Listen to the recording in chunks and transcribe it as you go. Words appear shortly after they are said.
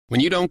When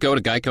you don't go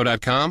to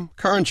Geico.com,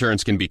 car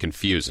insurance can be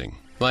confusing.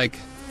 Like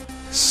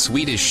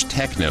Swedish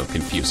techno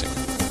confusing.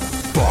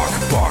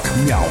 Bark, bark,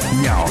 meow,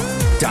 meow.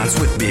 Dance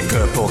with me,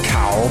 purple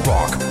cow.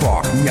 Bark,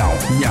 bark, meow,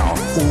 meow.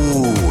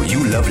 Ooh,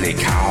 you lovely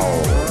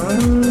cow.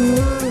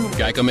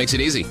 Geico makes it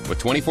easy. With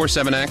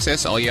 24/7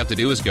 access, all you have to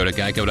do is go to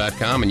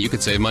Geico.com and you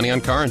could save money on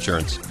car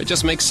insurance. It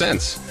just makes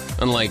sense.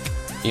 Unlike,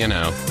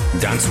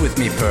 Dance with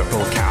me,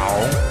 purple cow.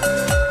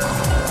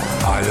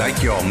 I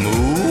like your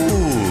moves.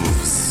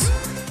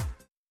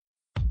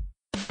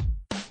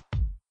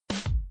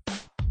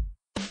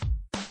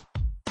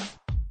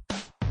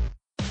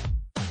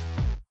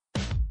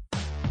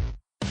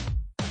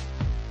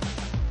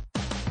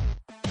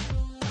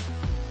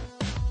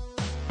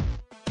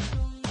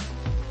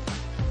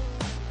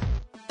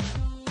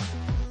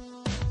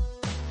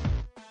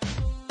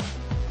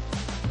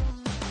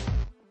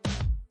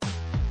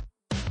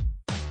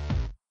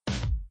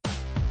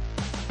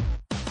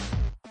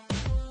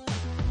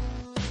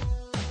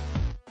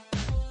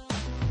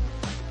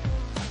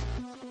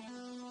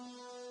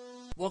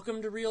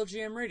 Welcome to Real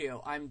GM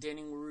Radio. I'm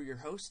Danny LaRue, your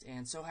host,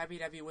 and so happy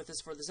to have you with us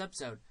for this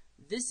episode.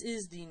 This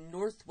is the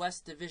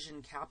Northwest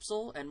Division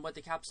capsule, and what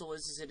the capsule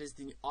is it is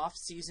the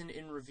off-season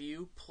in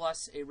review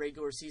plus a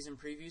regular season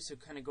preview, so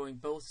kind of going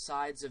both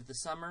sides of the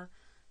summer.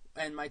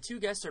 And my two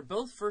guests are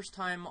both first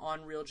time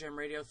on Real GM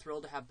Radio.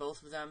 Thrilled to have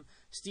both of them.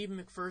 Steve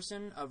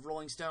McPherson of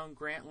Rolling Stone,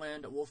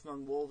 Grantland, Wolf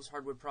Among Wolves,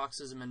 Hardwood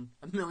Paroxysm, and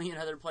a million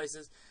other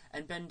places.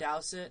 And Ben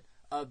Dowsett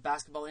of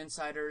Basketball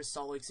Insiders,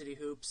 Salt Lake City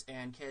Hoops,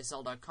 and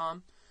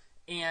KSL.com.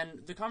 And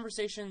the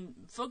conversation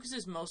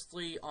focuses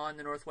mostly on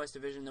the Northwest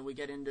Division, then we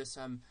get into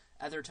some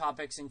other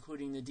topics,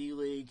 including the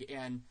D-League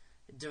and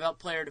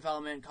player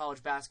development,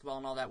 college basketball,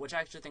 and all that, which I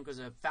actually think was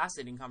a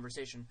fascinating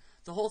conversation.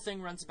 The whole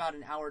thing runs about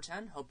an hour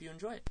 10. Hope you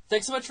enjoy it.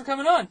 Thanks so much for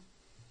coming on.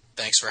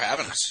 Thanks for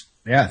having us.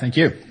 Yeah, thank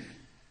you.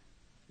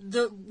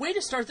 The way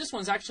to start this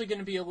one's actually going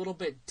to be a little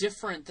bit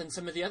different than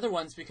some of the other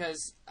ones,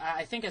 because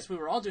I think as we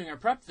were all doing our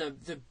prep,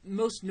 the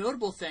most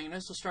notable thing, and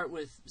this will start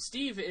with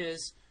Steve,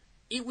 is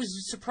it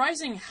was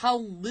surprising how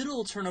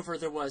little turnover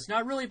there was.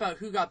 Not really about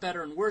who got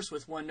better and worse,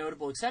 with one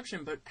notable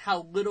exception, but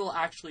how little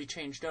actually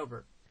changed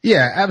over.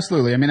 Yeah,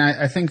 absolutely. I mean,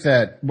 I think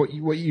that what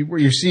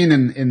you're seeing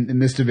in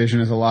this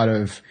division is a lot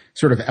of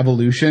sort of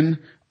evolution,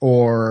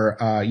 or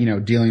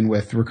dealing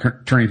with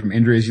returning from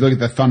injuries. You look at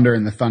the Thunder,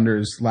 and the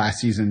Thunder's last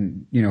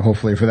season,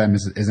 hopefully for them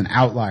is an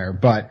outlier.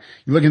 But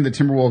you look at the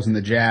Timberwolves and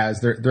the Jazz,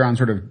 they're on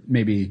sort of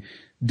maybe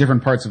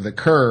different parts of the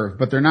curve,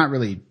 but they're not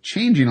really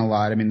changing a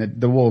lot. I mean,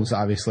 the Wolves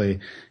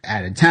obviously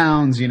added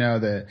Towns,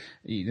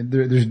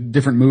 there's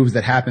different moves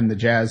that happened. The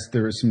Jazz,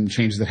 there were some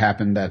changes that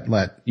happened that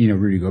let,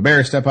 Rudy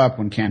Gobert step up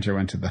when Cantor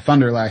went to the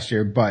Thunder last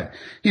year. But,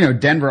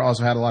 Denver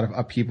also had a lot of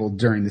upheaval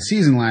during the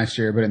season last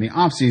year, but in the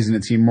off season,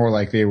 it seemed more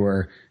like they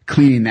were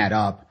cleaning that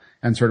up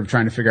and sort of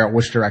trying to figure out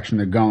which direction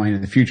they're going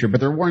in the future. But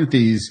there weren't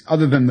these,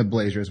 other than the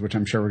Blazers, which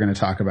I'm sure we're going to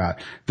talk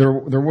about, there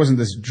wasn't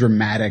this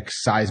dramatic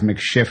seismic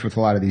shift with a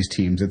lot of these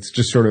teams. It's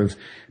just sort of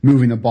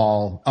moving the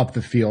ball up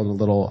the field a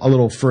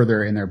little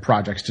further in their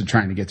projects to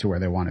trying to get to where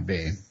they want to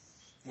be.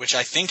 Which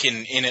I think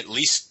in at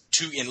least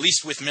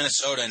with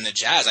Minnesota and the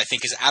Jazz, I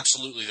think is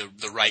absolutely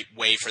the right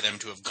way for them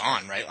to have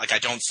gone, right? Like, I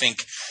don't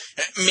think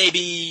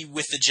maybe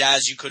with the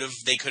Jazz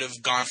they could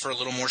have gone for a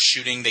little more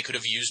shooting. They could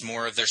have used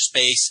more of their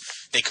space.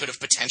 They could have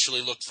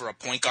potentially looked for a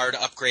point guard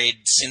upgrade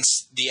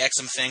since the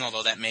Exum thing,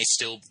 although that may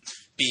still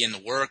be in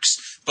the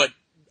works. But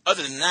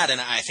other than that,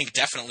 and I think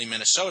definitely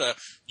Minnesota,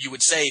 you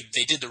would say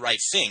they did the right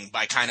thing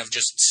by kind of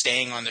just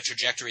staying on the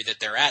trajectory that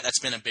they're at. That's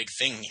been a big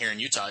thing here in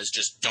Utah, is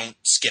just don't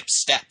skip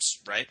steps,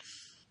 right?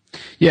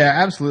 Yeah,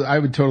 absolutely. I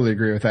would totally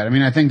agree with that. I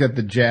mean, I think that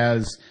the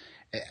Jazz,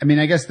 I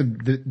guess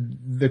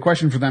the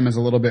question for them is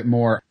a little bit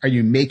more, are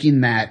you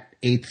making that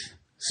eighth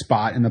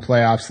spot in the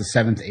playoffs, the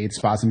seventh, eighth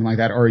spot, something like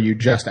that, or are you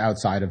just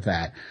outside of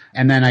that?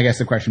 And then I guess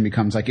the question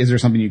becomes, like, is there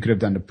something you could have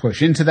done to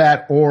push into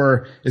that,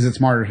 or is it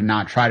smarter to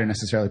not try to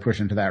necessarily push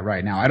into that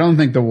right now? I don't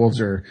think the Wolves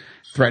are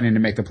threatening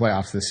to make the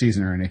playoffs this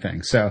season or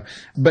anything. So,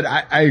 but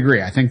I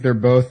agree. I think they're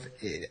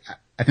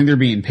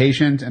being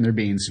patient and they're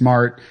being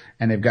smart,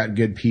 and they've got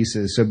good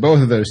pieces. So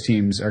both of those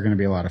teams are going to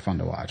be a lot of fun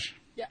to watch.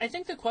 Yeah, I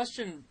think the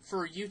question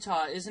for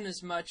Utah isn't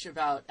as much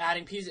about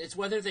adding pieces. It's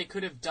whether they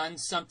could have done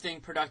something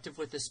productive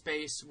with the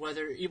space,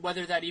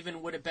 whether that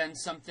even would have been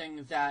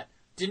something that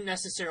didn't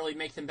necessarily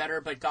make them better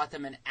but got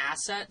them an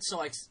asset. So,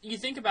 like, you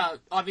think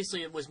about,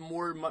 obviously it was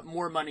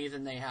more money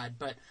than they had,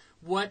 but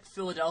what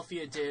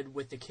Philadelphia did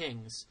with the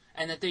Kings,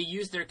 and that they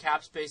used their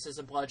cap space as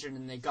a bludgeon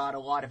and they got a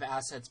lot of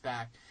assets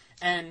back.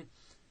 And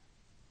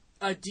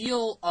a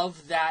deal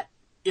of that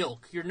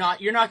ilk, you're not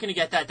going to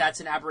get that. That's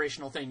an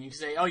aberrational thing. You can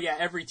say, oh yeah,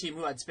 every team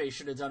who had space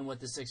should have done what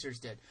the Sixers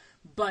did.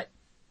 But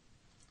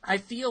I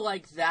feel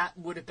like that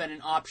would have been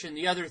an option.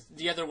 The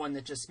other one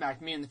that just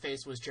smacked me in the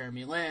face was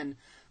Jeremy Lin.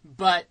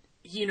 But,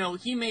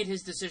 he made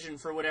his decision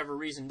for whatever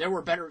reason.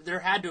 There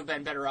had to have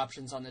been better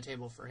options on the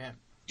table for him.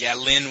 Yeah,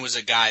 Lynn was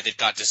a guy that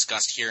got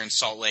discussed here in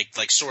Salt Lake,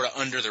 like sort of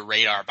under the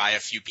radar by a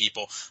few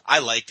people. I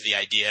liked the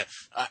idea.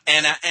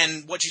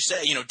 And what you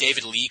said,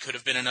 David Lee could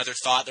have been another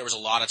thought. There was a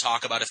lot of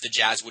talk about if the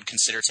Jazz would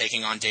consider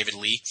taking on David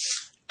Lee.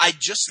 I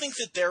just think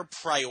that their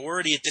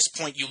priority at this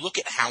point, you look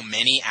at how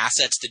many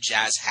assets the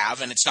Jazz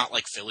have, and it's not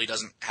like Philly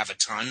doesn't have a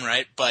ton,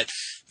 right? But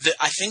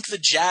I think the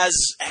Jazz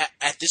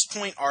at this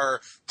point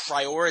are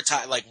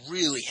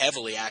really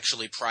heavily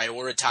actually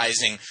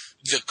prioritizing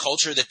the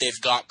culture that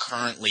they've got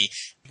currently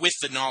with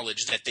the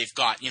knowledge that they've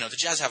got. The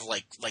Jazz have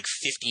like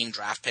 15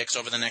 draft picks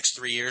over the next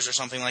 3 years or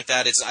something like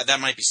that. That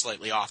might be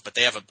slightly off, but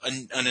they have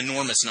an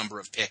enormous number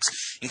of picks,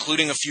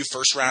 including a few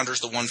first rounders,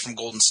 the one from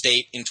Golden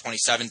State in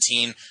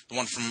 2017, the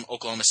one from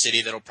Oklahoma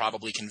City that'll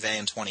probably convey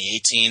in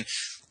 2018.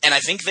 And I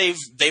think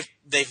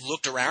they've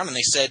looked around and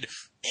they said,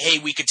 hey,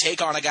 we could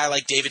take on a guy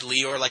like David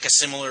Lee or like a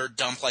similar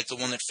dump like the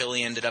one that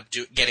Philly ended up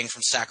getting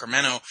from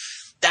Sacramento.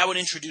 That would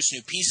introduce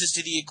new pieces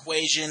to the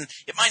equation.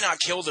 It might not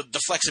kill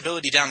the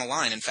flexibility down the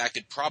line. In fact,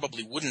 it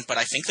probably wouldn't. But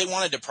I think they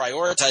wanted to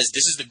prioritize,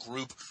 this is the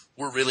group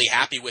we're really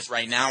happy with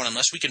right now. And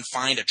unless we can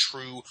find a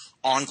true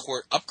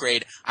on-court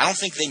upgrade, I don't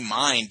think they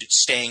mind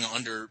staying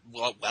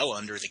well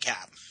under the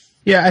cap.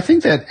 Yeah, I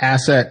think that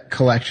asset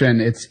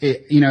collection,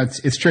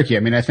 it's tricky.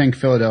 I mean, I think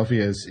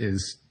Philadelphia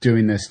is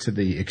doing this to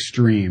the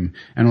extreme,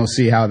 and we'll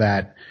see how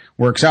that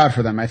works out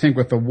for them. I think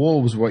with the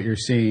Wolves, what you're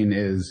seeing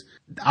is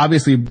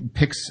obviously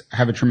picks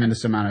have a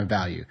tremendous amount of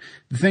value.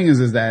 The thing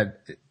is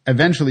that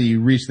eventually you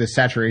reach this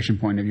saturation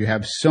point of you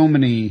have so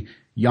many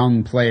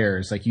young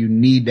players, like you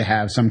need to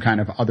have some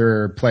kind of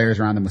other players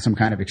around them with some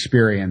kind of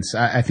experience.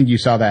 I think you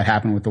saw that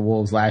happen with the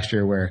Wolves last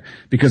year where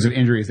because of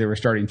injuries, they were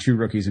starting 2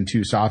 rookies and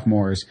 2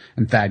 sophomores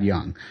and Thad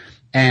Young.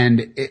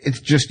 And it's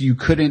just, you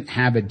couldn't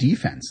have a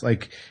defense.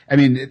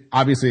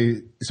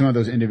 Obviously some of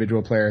those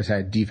individual players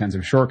had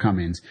defensive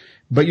shortcomings,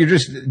 but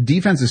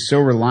defense is so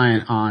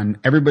reliant on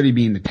everybody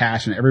being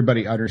detached and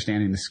everybody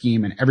understanding the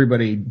scheme and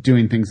everybody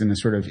doing things in a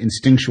sort of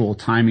instinctual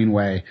timing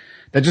way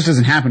that just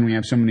doesn't happen when you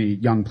have so many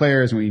young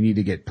players and when you need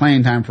to get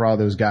playing time for all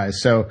those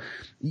guys. So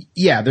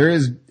yeah, there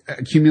is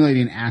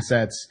accumulating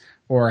assets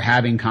or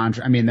having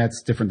contract. I mean,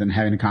 that's different than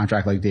having a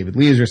contract like David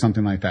Lee's or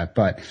something like that.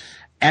 But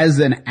as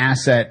an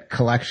asset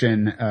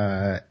collection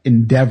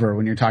endeavor,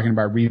 when you're talking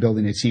about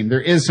rebuilding a team,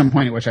 there is some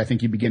point at which I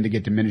think you begin to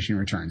get diminishing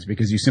returns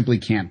because you simply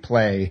can't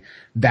play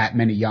that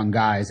many young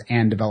guys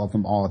and develop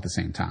them all at the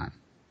same time.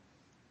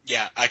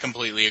 Yeah, I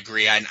completely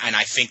agree. And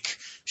I think,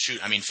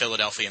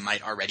 Philadelphia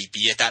might already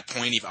be at that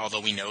point,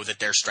 although we know that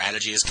their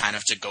strategy is kind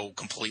of to go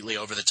completely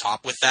over the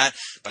top with that.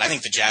 But I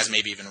think the Jazz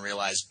maybe even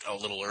realized a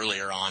little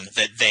earlier on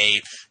that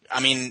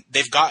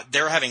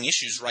they're having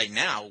issues right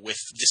now with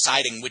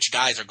deciding which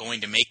guys are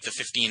going to make the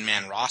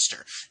 15-man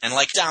roster. And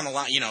like down the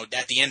line,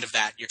 at the end of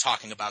that, you're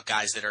talking about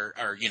guys that are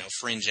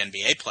fringe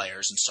NBA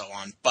players and so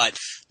on. But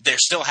they're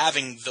still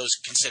having those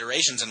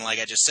considerations. And like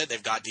I just said,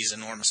 they've got these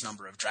enormous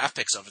number of draft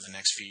picks over the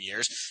next few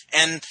years.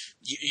 And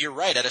you're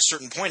right. At a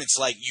certain point, it's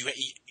like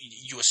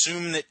you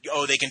assume that,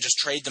 they can just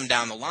trade them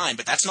down the line.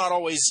 But that's not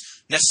always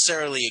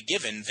necessarily a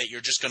given that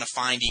you're just going to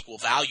find equal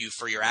value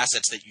for your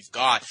assets that you've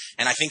got.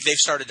 And I think they've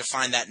started to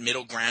find that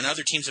middle ground.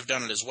 Other teams have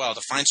done it as well,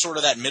 to find sort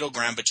of that middle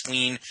ground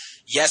between,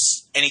 yes,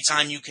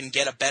 anytime you can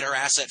get a better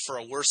asset for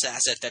a worse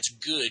asset, that's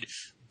good,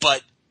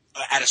 but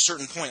at a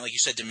certain point, like you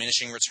said,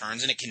 diminishing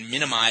returns, and it can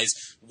minimize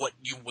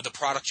the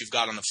product you've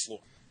got on the floor.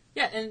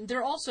 Yeah, and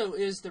there also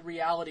is the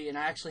reality, and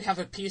I actually have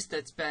a piece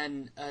that's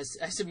been I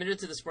submitted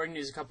to the Sporting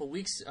News a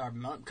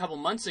couple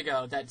months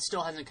ago that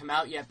still hasn't come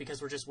out yet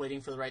because we're just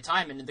waiting for the right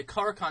time. And the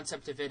core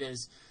concept of it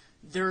is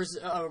there's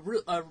a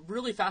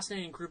really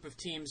fascinating group of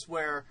teams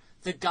where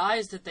the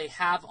guys that they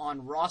have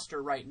on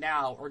roster right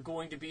now are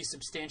going to be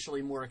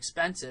substantially more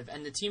expensive,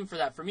 and the team for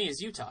that for me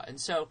is Utah.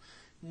 And so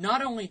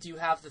not only do you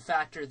have the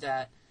factor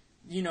that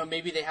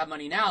maybe they have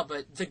money now,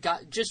 but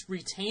just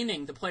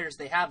retaining the players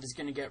they have is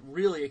going to get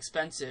really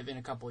expensive in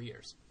a couple of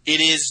years. It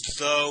is,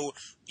 though,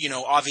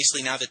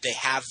 obviously now that they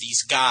have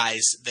these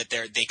guys, that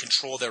they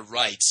control their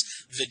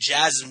rights, the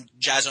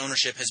Jazz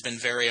ownership has been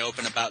very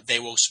open about they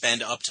will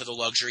spend up to the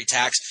luxury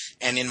tax.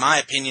 And in my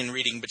opinion,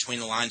 reading between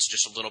the lines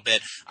just a little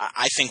bit,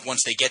 I think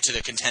once they get to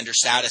the contender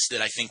status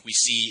that I think we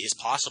see is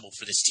possible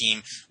for this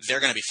team, they're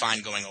going to be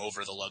fine going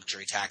over the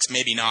luxury tax.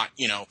 Maybe not,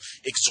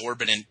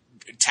 exorbitant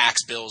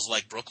tax bills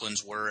like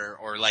Brooklyn's were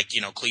or like,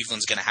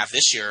 Cleveland's going to have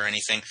this year or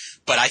anything.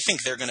 But I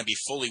think they're going to be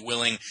fully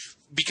willing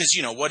because,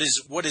 what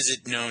is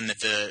it known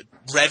that the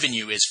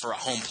revenue is for a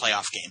home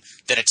playoff game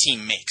that a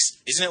team makes?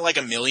 Isn't it like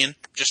 $1 million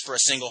just for a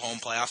single home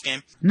playoff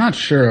game? I'm not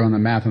sure on the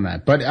math on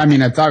that, but I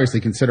mean, it's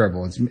obviously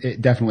considerable. It's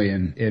definitely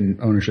in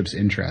ownership's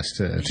interest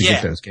to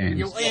get those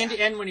games.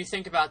 And when you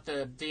think about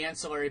the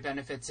ancillary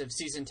benefits of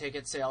season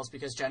ticket sales,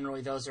 because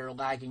generally those are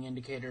lagging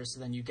indicators, so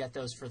then you get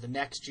those for the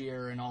next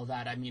year and all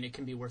that. I mean, it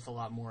can be worth a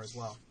lot more as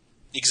well.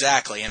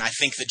 Exactly, and I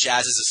think the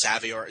Jazz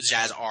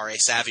are a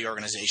savvy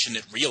organization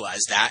that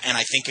realize that, and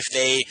I think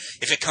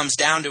if it comes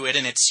down to it,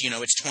 and it's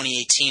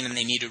 2018 and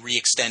they need to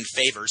re-extend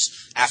Favors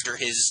after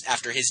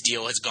his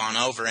deal has gone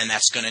over, and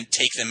that's going to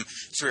take them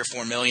 $3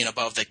 or $4 million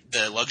above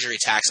the luxury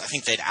tax, I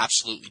think they'd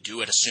absolutely do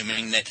it,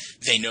 assuming that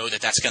they know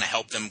that that's going to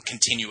help them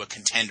continue a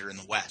contender in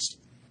the West.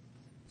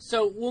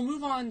 So we'll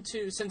move on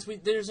to, since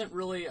there isn't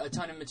really a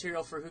ton of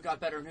material for who got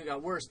better and who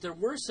got worse, there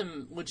were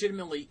some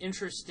legitimately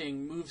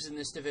interesting moves in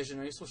this division.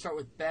 I guess we'll start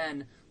with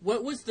Ben.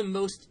 What was the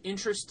most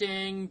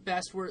interesting,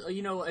 best,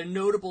 a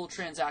notable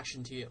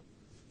transaction to you?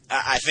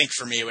 I think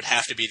for me it would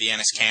have to be the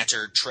Enes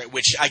Kanter trade,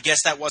 which I guess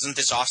that wasn't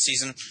this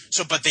offseason.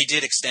 But they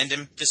did extend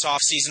him this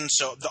offseason.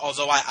 So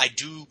although I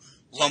do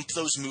lump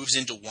those moves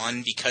into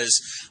one because,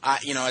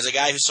 as a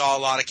guy who saw a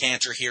lot of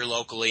Kanter here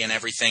locally and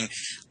everything,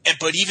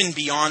 but even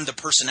beyond the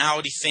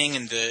personality thing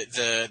and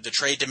the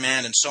trade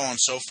demand and so on and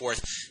so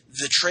forth,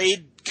 the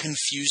trade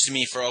confused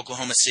me for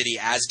Oklahoma City,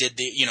 as did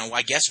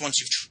I guess once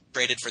you've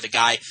traded for the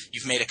guy,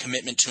 you've made a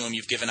commitment to him,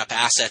 you've given up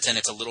assets, and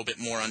it's a little bit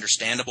more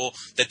understandable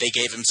that they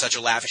gave him such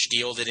a lavish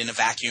deal that in a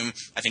vacuum,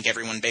 I think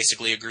everyone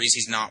basically agrees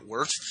he's not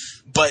worth.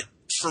 But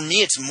for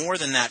me, it's more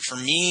than that. For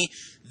me,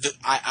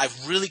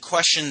 I've really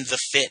questioned the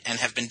fit and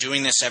have been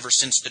doing this ever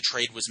since the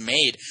trade was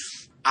made.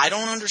 I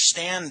don't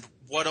understand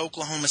what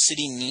Oklahoma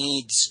City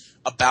needs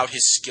about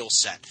his skill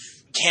set.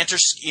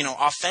 Kanter's,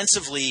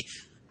 offensively,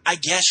 I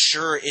guess,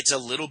 sure, it's a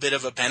little bit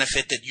of a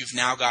benefit that you've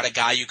now got a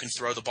guy you can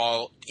throw the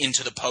ball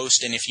into the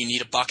post, and if you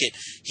need a bucket,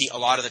 a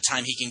lot of the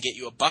time he can get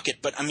you a bucket.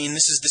 But, I mean,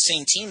 this is the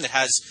same team that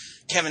has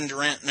Kevin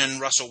Durant and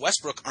Russell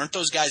Westbrook. Aren't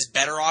those guys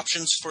better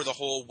options for the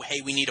whole,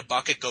 hey, we need a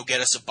bucket, go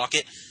get us a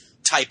bucket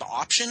type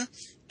option?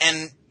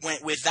 And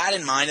with that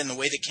in mind and the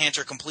way that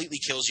Kanter completely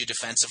kills you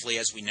defensively,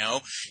 as we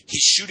know,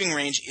 his shooting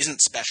range isn't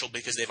special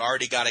because they've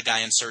already got a guy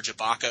in Serge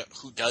Ibaka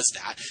who does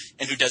that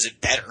and who does it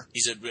better.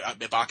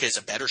 Ibaka is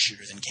a better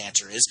shooter than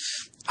Kanter is.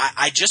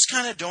 I just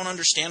kind of don't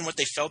understand what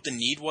they felt the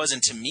need was,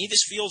 and to me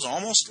this feels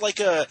almost like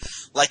a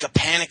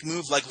panic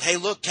move. Like, hey,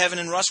 look, Kevin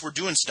and Russ, we're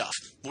doing stuff.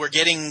 We're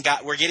getting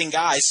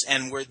guys,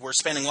 and we're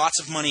spending lots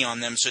of money on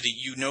them so that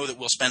you know that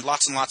we'll spend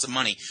lots and lots of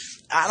money.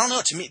 I don't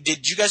know. To me,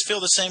 did you guys feel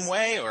the same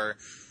way or?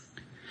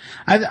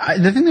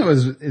 The thing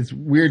it's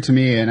weird to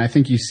me, and I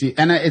think you see,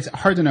 and it's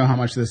hard to know how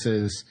much this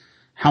is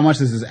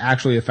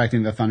actually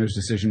affecting the Thunder's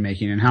decision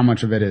making and how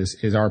much of it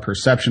is our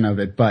perception of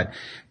it, but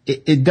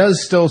it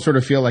does still sort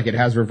of feel like it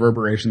has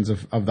reverberations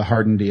of the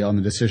Harden deal and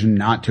the decision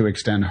not to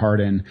extend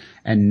Harden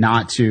and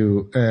not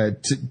to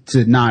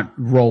not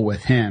roll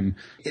with him.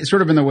 It's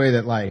sort of in the way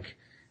that, like,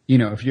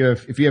 if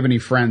you have any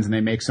friends and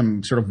they make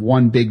some sort of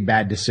one big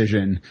bad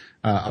decision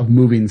of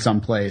moving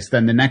someplace,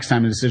 then the next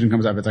time a decision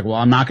comes up, it's like, well,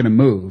 I'm not going to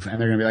move. And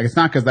they're going to be like, it's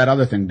not because that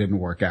other thing didn't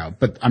work out,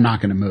 but I'm not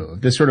going to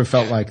move. This sort of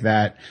felt like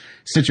that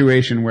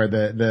situation where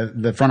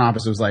the front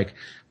office was like,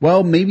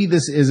 well, maybe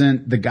this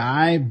isn't the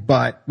guy,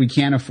 but we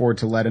can't afford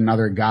to let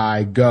another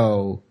guy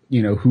go,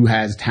 who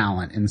has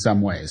talent in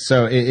some ways.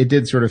 So it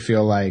did sort of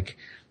feel like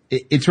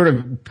it sort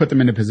of put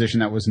them in a position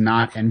that was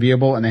not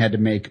enviable, and they had to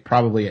make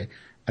probably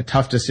a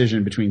tough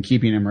decision between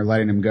keeping him or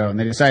letting him go, and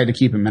they decided to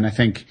keep him. And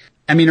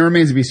it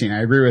remains to be seen.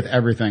 I agree with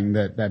everything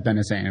that Ben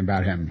is saying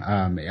about him.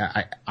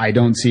 I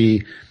don't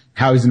see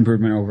how he's an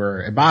improvement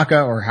over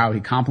Ibaka or how he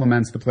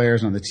complements the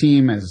players on the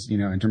team as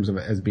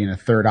being a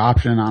third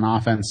option on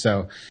offense.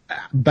 So,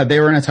 but they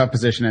were in a tough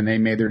position and they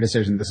made their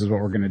decision. This is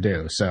what we're going to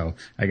do. So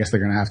I guess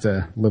they're going to have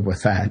to live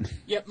with that.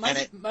 Yeah.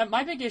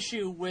 My big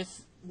issue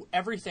with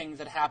everything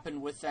that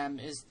happened with them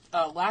is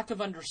a lack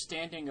of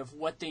understanding of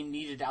what they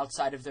needed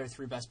outside of their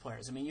three best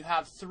players. I mean, you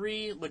have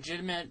three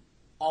legitimate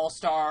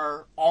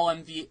all-star,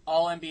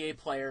 all-NBA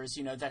players,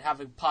 that have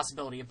a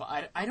possibility of.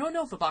 I don't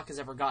know if Ibaka's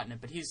ever gotten it,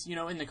 but he's,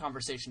 in the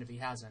conversation if he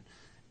hasn't.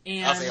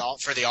 And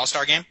for the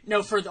All-Star game?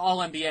 No, for the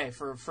All-NBA,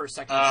 for first,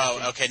 second.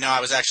 Oh, okay. No,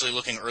 I was actually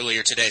looking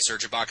earlier today.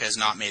 Serge Ibaka has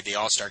not made the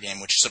All-Star game,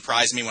 which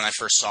surprised me when I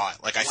first saw it.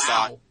 Like, I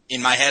thought,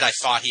 in my head, I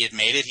thought he had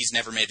made it. He's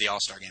never made the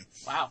All-Star game.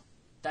 Wow.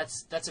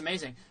 That's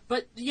amazing.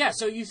 But, yeah,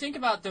 so you think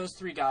about those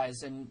three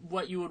guys and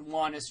what you would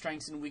want as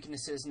strengths and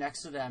weaknesses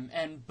next to them,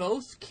 and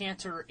both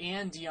Kanter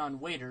and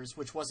Dion Waiters,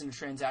 which wasn't a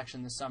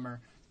transaction this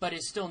summer, but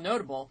is still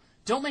notable,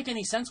 don't make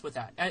any sense with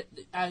that.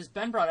 As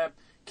Ben brought up,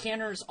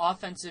 Kanter's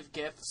offensive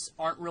gifts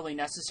aren't really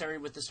necessary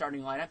with the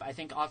starting lineup. I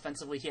think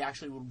offensively he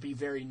actually would be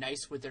very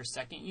nice with their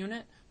second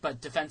unit, but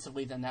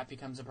defensively then that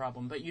becomes a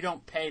problem. But you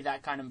don't pay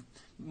that kind of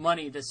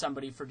money to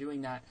somebody for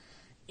doing that.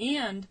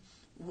 And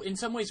in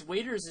some ways,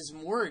 Waiters is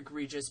more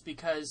egregious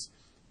because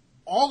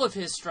all of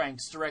his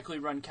strengths directly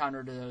run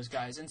counter to those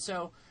guys. And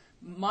so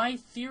my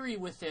theory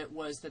with it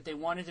was that they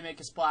wanted to make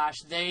a splash.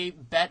 They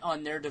bet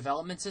on their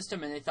development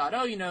system, and they thought,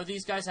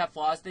 these guys have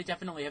flaws. They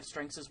definitely have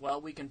strengths as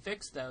well. We can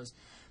fix those.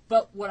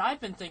 But what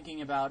I've been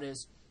thinking about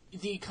is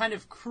the kind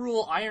of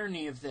cruel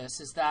irony of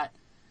this is that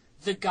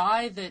the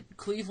guy that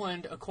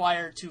Cleveland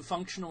acquired to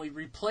functionally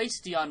replace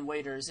Dion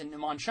Waiters and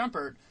Iman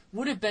Shumpert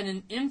would have been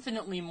an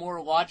infinitely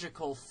more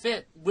logical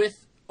fit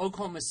with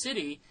Oklahoma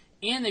City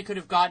and they could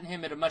have gotten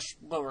him at a much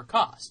lower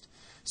cost.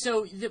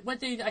 So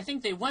I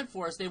think they went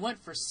for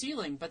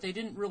ceiling, but they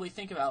didn't really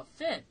think about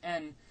fit,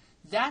 and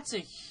that's a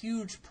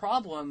huge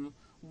problem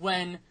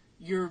when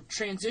you're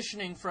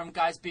transitioning from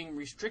guys being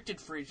restricted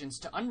free agents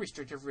to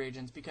unrestricted free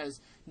agents, because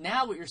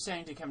now what you're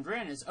saying to Kevin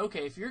Durant is,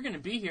 okay, if you're going to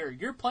be here,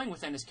 you're playing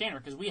with Enes Kanter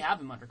because we have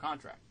him under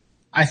contract.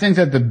 I think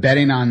that the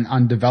betting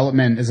on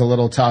development is a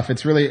little tough.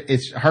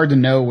 It's hard to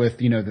know with,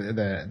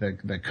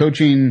 the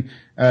coaching,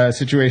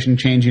 situation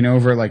changing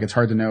over. Like, it's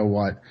hard to know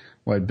what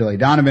Billy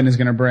Donovan is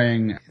going to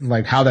bring,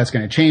 like how that's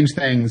going to change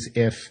things.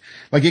 If,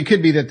 like, it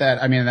could be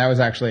that was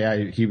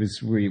actually,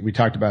 we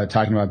talked about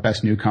talking about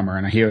best newcomer,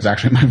 and he was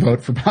actually my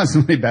vote for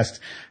possibly best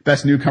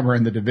newcomer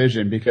in the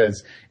division,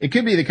 because it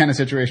could be the kind of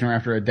situation where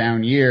after a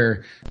down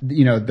year,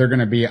 they're going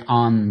to be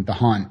on the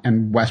hunt,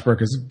 and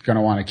Westbrook is going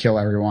to want to kill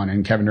everyone,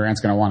 and Kevin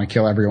Durant's going to want to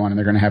kill everyone, and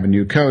they're going to have a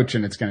new coach,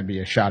 and it's going to be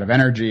a shot of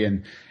energy.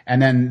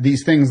 And then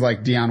these things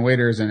like Dion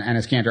Waiters and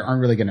Enes Kanter aren't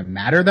really going to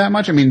matter that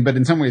much. I mean, but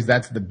in some ways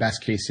that's the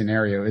best case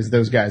scenario, is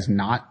those guys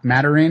not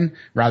mattering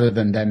rather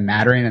than them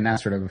mattering. And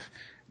that's sort of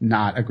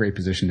not a great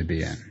position to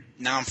be in.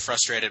 Now I'm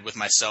frustrated with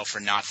myself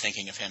for not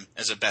thinking of him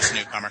as a best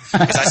newcomer,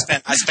 because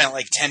I spent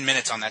like 10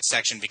 minutes on that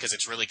section because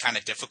it's really kind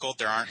of difficult.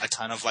 There aren't a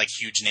ton of like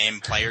huge name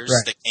players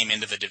that came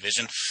into the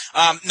division.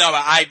 No,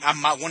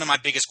 one of my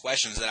biggest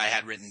questions that I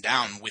had written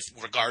down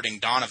regarding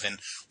Donovan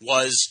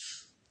was,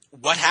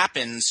 what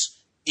happens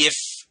if,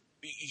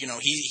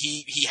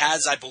 he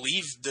has, I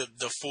believe,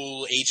 the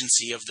full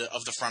agency of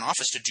the front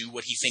office to do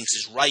what he thinks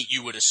is right,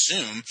 you would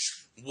assume.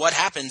 What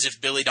happens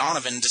if Billy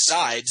Donovan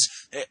decides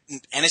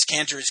Enes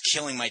Kanter is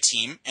killing my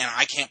team and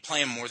I can't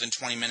play him more than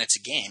 20 minutes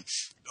a game?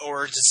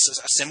 Or it's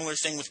a similar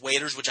thing with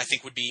Waiters, which I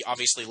think would be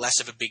obviously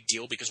less of a big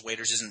deal because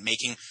Waiters isn't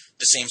making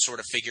the same sort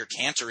of figure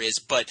Kanter is.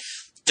 But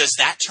does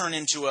that turn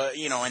into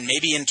and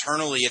maybe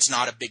internally it's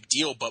not a big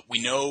deal, but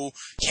we know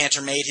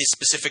Kanter made his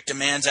specific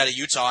demands out of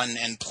Utah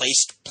and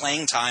placed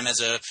playing time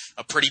as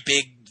a pretty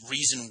big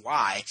reason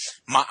why.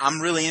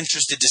 I'm really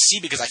interested to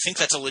see, because I think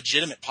that's a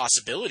legitimate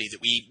possibility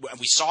that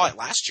we saw it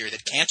last year,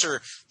 that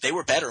Kanter, they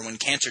were better when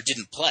Kanter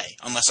didn't play,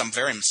 unless I'm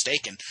very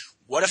mistaken.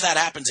 What if that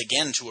happens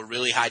again to a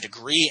really high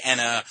degree,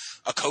 and a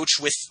coach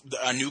with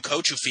a new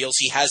coach who feels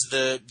he has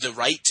the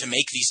right to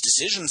make these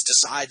decisions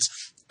decides,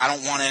 I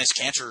don't want Enes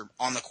Kanter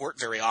on the court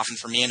very often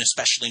for me, and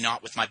especially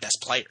not with my best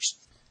players?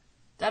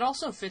 That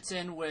also fits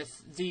in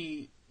with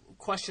the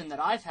question that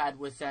I've had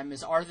with them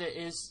is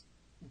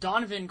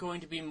Donovan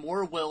going to be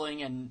more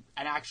willing and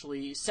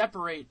actually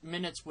separate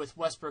minutes with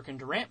Westbrook and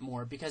Durant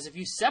more? Because if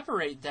you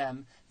separate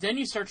them, then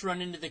you start to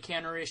run into the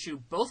Kanter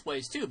issue both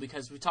ways too,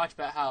 because we talked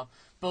about how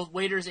both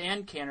Waiters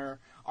and Kanter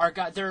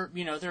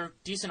they're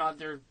decent on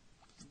their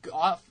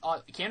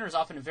Kanter is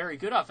often a very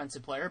good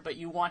offensive player, but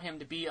you want him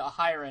to be a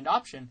higher end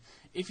option.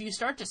 If you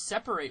start to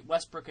separate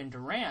Westbrook and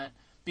Durant,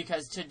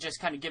 because to just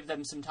kind of give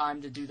them some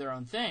time to do their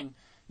own thing,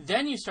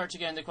 then you start to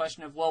get into the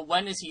question of, well,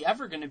 when is he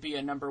ever going to be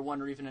a number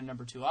one or even a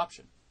number two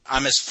option?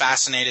 I'm as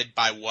fascinated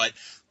by what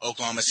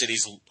Oklahoma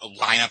City's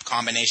lineup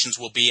combinations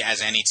will be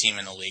as any team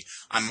in the league.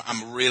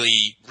 I'm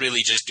really,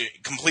 really just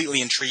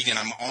completely intrigued, and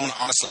I'm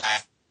honestly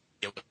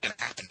what's going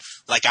to happen.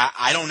 Like,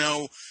 I don't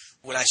know.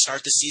 Would I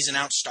start the season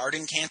out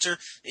starting Kanter?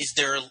 Is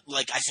there,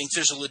 I think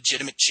there's a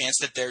legitimate chance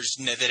that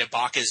that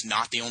Ibaka is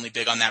not the only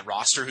big on that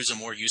roster who's a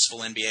more useful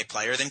NBA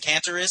player than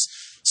Kanter is.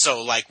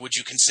 So, would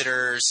you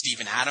consider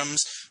Steven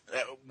Adams?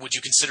 Would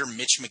you consider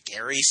Mitch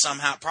McGary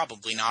somehow?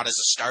 Probably not as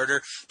a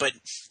starter, but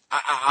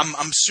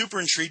I'm super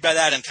intrigued by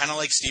that. And kind of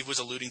like Steve was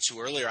alluding to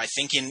earlier, I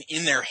think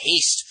in their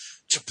haste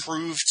to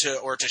prove to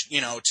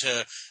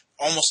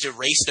almost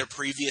erase their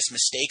previous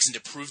mistakes and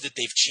to prove that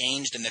they've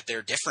changed and that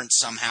they're different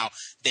somehow,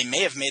 they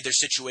may have made their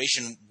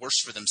situation worse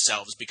for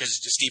themselves, because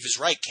Steve is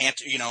right.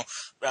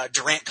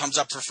 Durant comes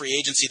up for free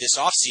agency this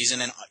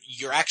offseason, and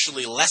you're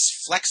actually less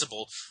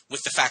flexible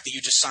with the fact that you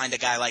just signed a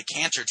guy like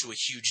Kanter to a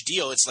huge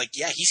deal. It's like,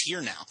 yeah, he's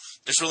here now.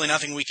 There's really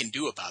nothing we can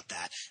do about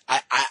that.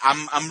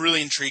 I'm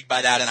really intrigued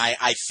by that, and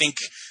I think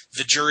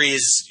the jury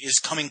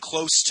is coming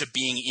close to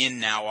being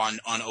in now on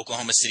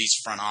Oklahoma City's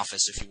front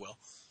office, if you will.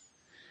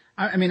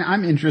 I mean,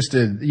 I'm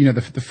interested,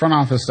 the front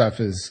office stuff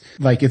is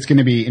it's going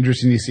to be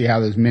interesting to see how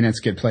those minutes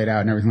get played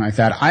out and everything like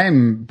that. I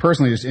am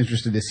personally just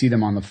interested to see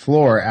them on the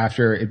floor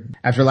after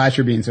last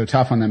year being so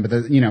tough on them.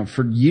 But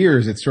for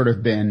years, it's sort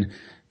of been,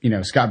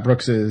 Scott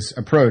Brooks's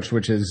approach,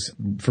 which is,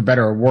 for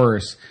better or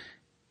worse,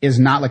 is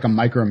not like a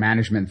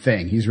micromanagement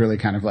thing. He's really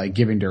kind of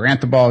giving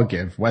Durant the ball,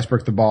 give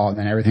Westbrook the ball, and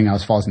then everything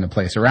else falls into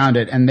place around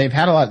it. And they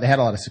had a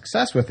lot of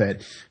success with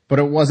it, but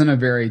it wasn't a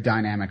very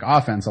dynamic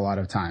offense a lot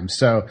of times.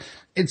 So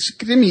it's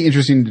going to be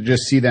interesting to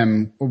just see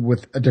them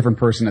with a different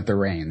person at the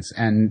reins,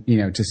 and,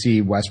 to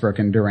see Westbrook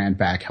and Durant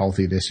back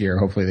healthy this year.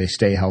 Hopefully they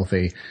stay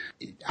healthy.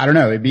 I don't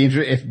know. It'd be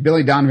interesting if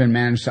Billy Donovan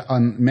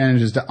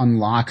manages to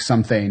unlock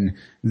something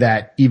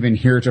that even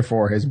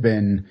heretofore has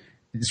been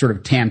sort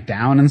of tamped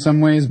down in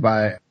some ways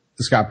by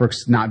Scott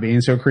Brooks not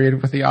being so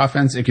creative with the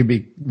offense, it could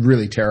be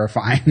really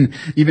terrifying,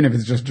 even if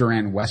it's just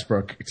Durant and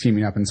Westbrook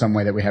teaming up in some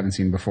way that we haven't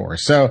seen before.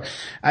 So,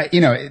 they're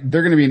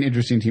going to be an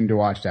interesting team to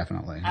watch,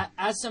 definitely.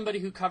 As somebody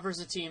who covers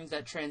a team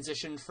that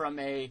transitioned from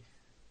a,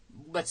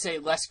 let's say,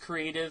 less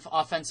creative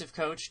offensive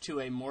coach to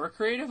a more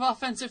creative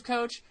offensive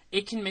coach,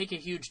 it can make a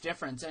huge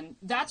difference. And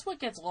that's what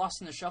gets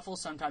lost in the shuffle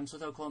sometimes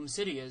with Oklahoma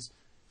City is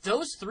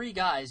those three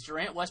guys,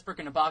 Durant, Westbrook,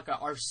 and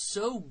Ibaka, are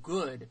so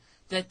good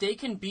that they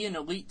can be an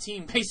elite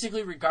team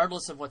basically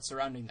regardless of what's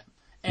surrounding them.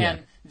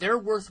 And they're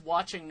worth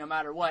watching no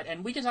matter what.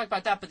 And we can talk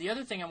about that, but the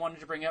other thing I wanted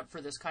to bring up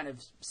for this kind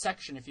of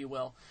section, if you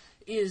will,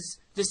 is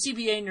the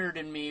CBA nerd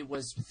in me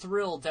was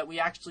thrilled that we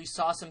actually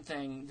saw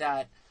something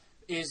that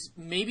is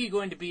maybe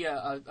going to be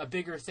a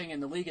bigger thing in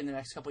the league in the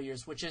next couple of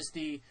years, which is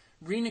the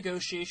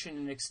renegotiation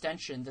and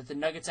extension that the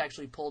Nuggets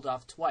actually pulled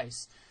off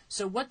twice.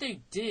 So what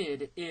they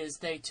did is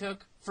they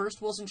took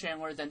first Wilson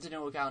Chandler, then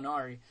Danilo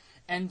Gallinari,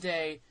 and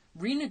they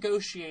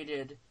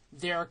renegotiated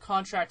their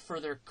contract for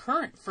their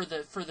current for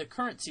the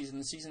current season,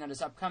 the season that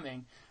is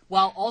upcoming,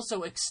 while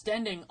also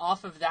extending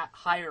off of that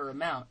higher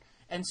amount.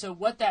 And so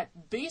what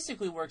that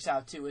basically works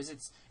out to is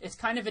it's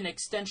kind of an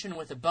extension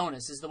with a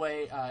bonus is the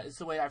way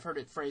I've heard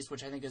it phrased,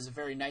 which I think is a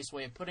very nice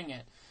way of putting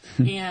it.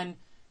 And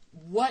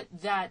what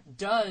that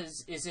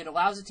does is it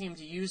allows a team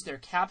to use their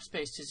cap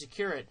space to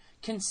secure it.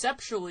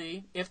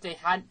 Conceptually, if they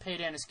hadn't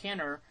paid Enes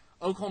Kanter,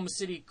 Oklahoma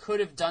City could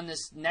have done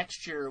this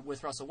next year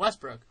with Russell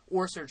Westbrook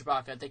or Serge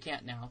Ibaka. They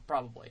can't now,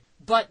 probably.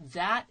 But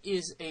that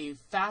is a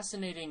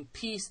fascinating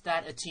piece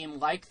that a team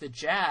like the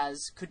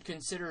Jazz could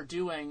consider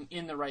doing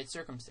in the right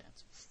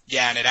circumstance.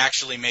 Yeah, and it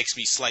actually makes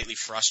me slightly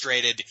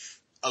frustrated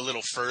a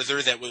little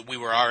further that we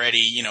were already,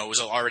 it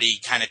was already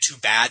kind of too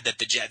bad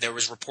that there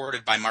was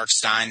reported by Mark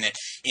Stein that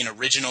in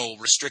original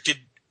restricted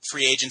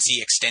free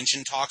agency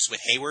extension talks with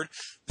Hayward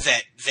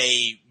that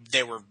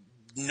they were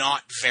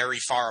not very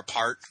far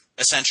apart,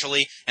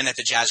 essentially, and that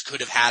the Jazz could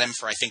have had him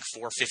for, I think,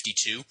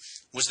 $452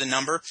 was the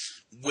number,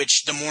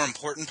 which the more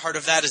important part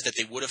of that is that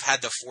they would have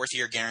had the fourth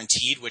year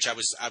guaranteed, which I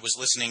was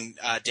listening,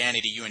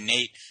 Danny, to you and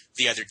Nate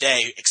the other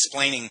day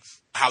explaining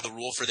how the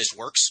rule for this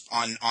works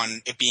on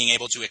it being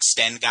able to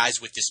extend guys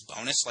with this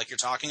bonus like you're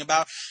talking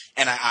about.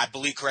 And I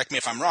believe, correct me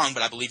if I'm wrong,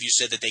 but I believe you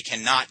said that they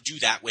cannot do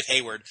that with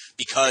Hayward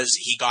because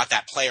he got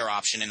that player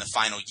option in the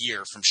final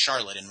year from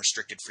Charlotte in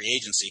restricted free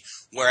agency.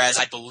 Whereas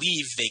I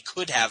believe they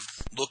could have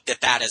looked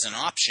at that as an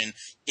option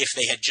if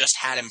they had just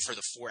had him for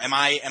the four. Am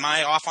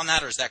I off on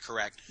that, or is that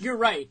correct? You're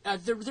right.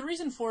 The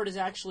reason for it is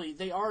actually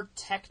they are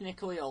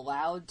technically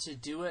allowed to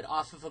do it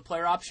off of a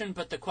player option,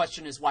 but the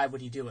question is why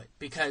would he do it?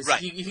 Because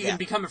he can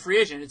become a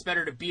free agent. It's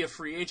better to be a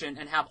free agent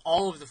and have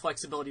all of the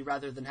flexibility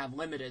rather than have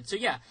limited. So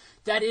yeah,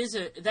 that is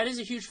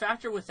a huge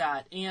factor with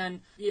that.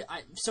 And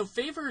so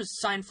Favors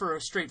signed for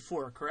a straight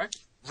four, correct?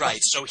 Right.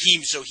 So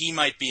he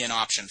might be an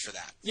option for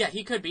that. Yeah,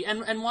 he could be.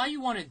 And why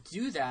you want to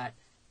do that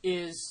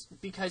is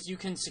because you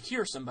can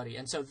secure somebody.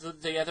 And so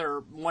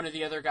one of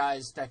the other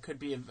guys that could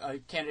be a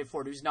candidate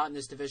for it who's not in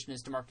this division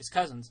is DeMarcus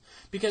Cousins.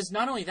 Because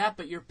not only that,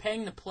 but you're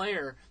paying the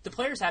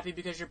player's happy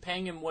because you're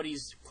paying him what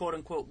he's quote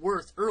unquote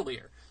worth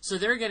earlier. So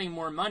they're getting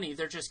more money,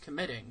 they're just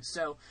committing.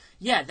 So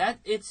yeah,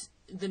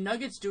 the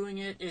Nuggets doing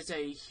it is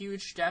a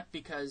huge step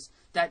because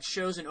that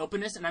shows an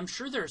openness, and I'm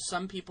sure there are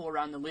some people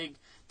around the league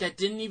that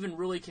didn't even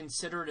really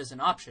consider it as an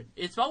option.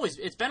 It's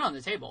been on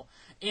the table.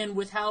 And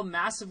with how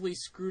massively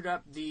screwed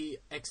up the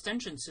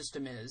extension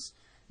system is,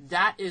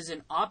 that is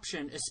an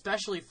option,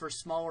 especially for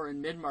smaller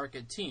and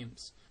mid-market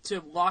teams,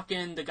 to lock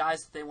in the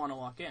guys that they want to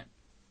lock in.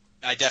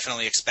 I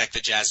definitely expect the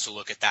Jazz to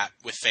look at that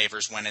with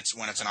Favors when it's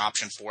an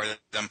option for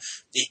them.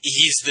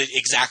 He's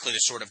exactly the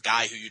sort of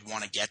guy who you'd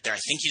want to get there. I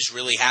think he's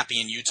really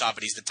happy in Utah,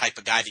 but he's the type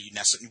of guy that you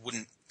necessarily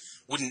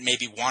wouldn't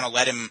maybe want to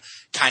let him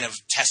kind of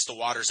test the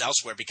waters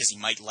elsewhere because he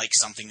might like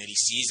something that he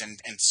sees and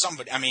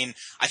somebody. I mean,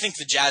 I think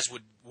the Jazz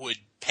would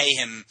pay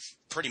him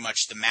pretty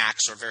much the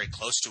max or very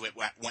close to it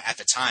at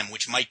the time,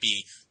 which might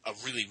be a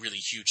really, really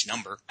huge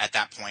number at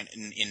that point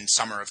in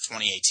summer of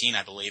 2018,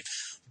 I believe.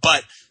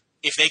 But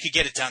if they could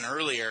get it done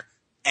earlier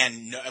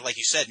and, like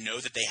you said, know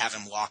that they have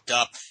him locked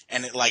up.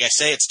 And like I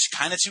say, it's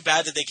kind of too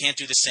bad that they can't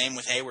do the same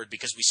with Hayward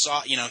because we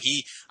saw,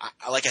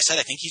 like I said,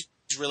 I think he's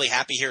really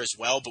happy here as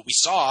well. But we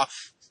saw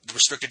the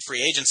restricted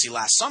free agency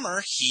last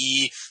summer.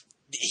 He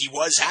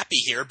was happy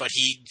here, but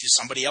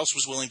somebody else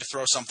was willing to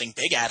throw something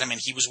big at him, and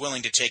he was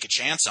willing to take a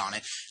chance on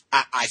it.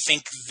 I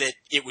think that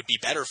it would be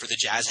better for the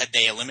Jazz had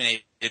they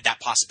eliminated that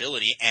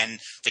possibility, and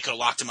they could have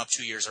locked him up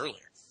 2 years earlier.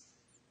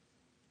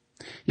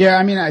 Yeah,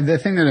 I mean, the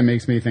thing that it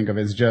makes me think of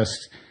is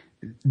just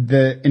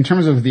in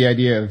terms of the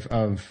idea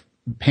of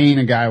paying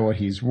a guy what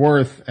he's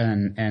worth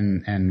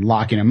and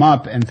locking him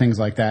up and things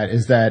like that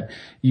is that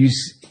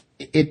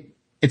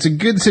it's a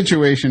good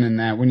situation in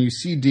that when you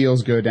see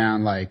deals go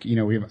down, like,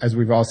 as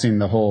we've all seen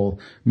the whole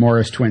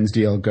Morris Twins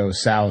deal go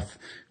south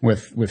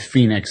with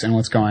Phoenix and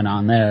what's going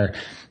on there,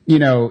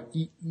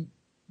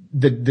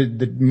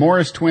 the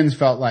Morris Twins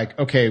felt like,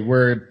 okay,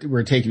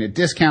 we're taking a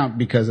discount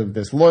because of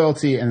this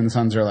loyalty, and then the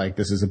Suns are like,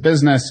 this is a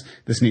business,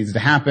 this needs to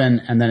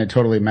happen, and then it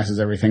totally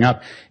messes everything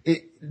up.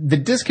 the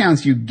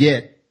discounts you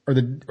get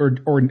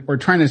or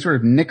trying to sort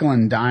of nickel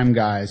and dime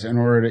guys in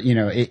order to,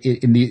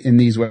 in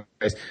these ways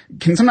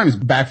can sometimes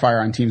backfire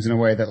on teams in a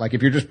way that, like,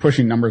 if you're just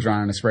pushing numbers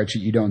around on a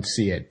spreadsheet, you don't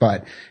see it.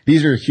 But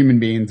these are human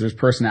beings. There's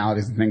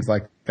personalities and things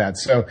like that.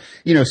 So,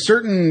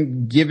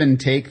 certain give and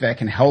take that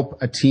can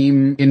help a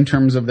team in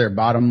terms of their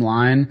bottom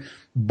line,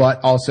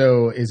 but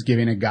also is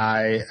giving a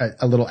guy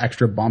a little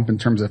extra bump in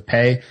terms of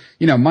pay.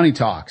 Money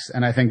talks.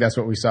 And I think that's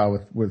what we saw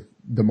with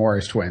the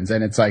Morris twins.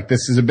 And it's like,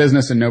 this is a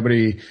business, and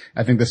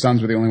I think the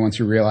Suns were the only ones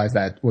who realized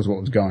that was what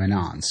was going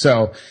on.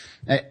 So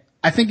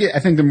I think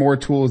the more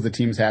tools the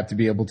teams have to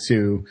be able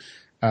to,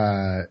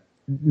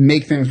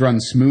 make things run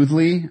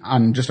smoothly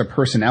on just a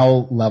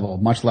personnel level,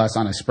 much less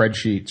on a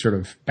spreadsheet sort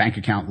of bank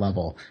account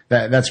level,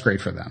 that's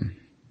great for them.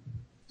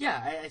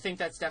 Yeah, I think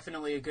that's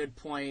definitely a good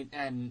point,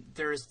 and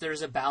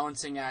there's a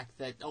balancing act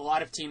that a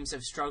lot of teams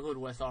have struggled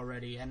with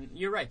already, and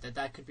you're right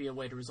that could be a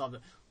way to resolve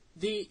it.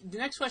 The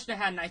next question I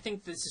had, and I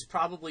think this is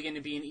probably going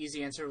to be an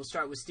easy answer, we'll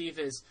start with Steve,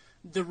 is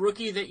the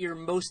rookie that you're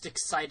most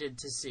excited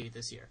to see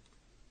this year.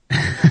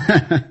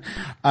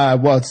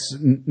 Well, it's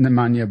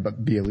Nemanja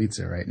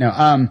Bjelica, right? No,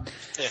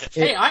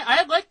 hey,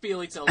 I like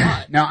Bjelica a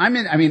lot. No,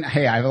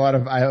 hey,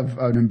 I have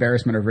an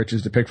embarrassment of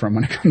riches to pick from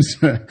when it comes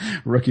to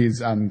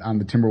rookies on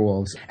the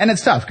Timberwolves. And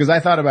it's tough because I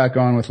thought about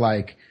going with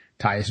like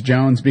Tyus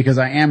Jones, because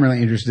I am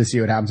really interested to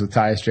see what happens with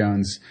Tyus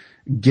Jones,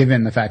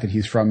 given the fact that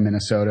he's from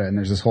Minnesota and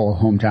there's this whole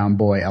hometown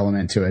boy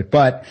element to it.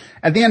 But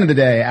at the end of the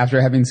day,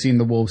 after having seen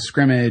the Wolves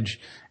scrimmage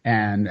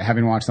and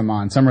having watched them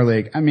on Summer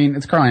League,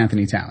 it's Karl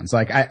Anthony Towns.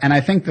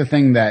 I think the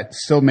thing that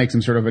still makes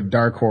him sort of a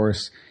dark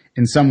horse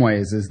in some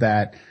ways is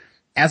that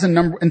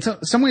in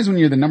some ways when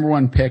you're the number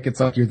one pick, it's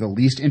like you're the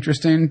least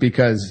interesting,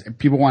 because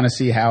people want to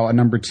see how is the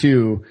number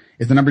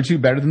two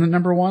better than the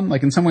number one?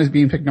 Like, in some ways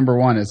being picked number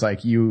one is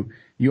like you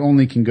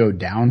only can go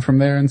down from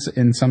there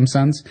in some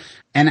sense.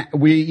 And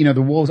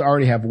the Wolves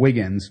already have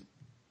Wiggins,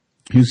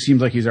 who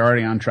seems like he's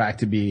already on track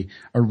to be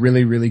a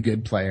really, really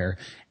good player.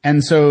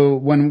 And so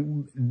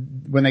when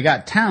they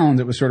got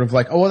Towns, it was sort of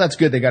like, oh, well, that's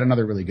good. They got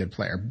another really good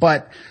player.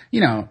 But,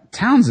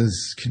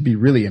 Towns could be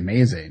really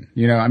amazing.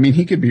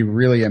 He could be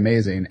really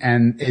amazing.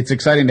 And it's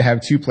exciting to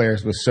have two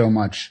players with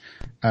such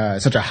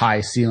a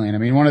high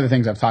ceiling. One of the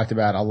things I've talked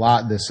about a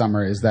lot this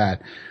summer is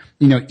that,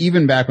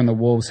 even back when the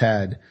Wolves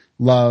had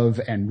Love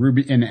and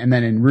and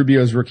then in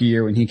Rubio's rookie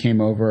year when he came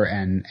over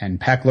and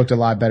Peck looked a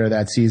lot better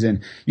that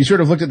season, you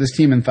sort of looked at this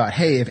team and thought,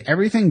 hey, if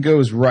everything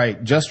goes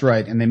right, just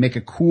right, and they make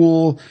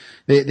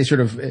they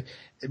sort of,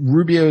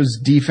 Rubio's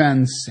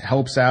defense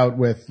helps out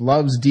with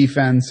Love's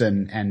defense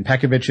and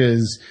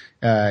Pekovic's,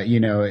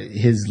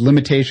 his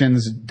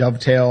limitations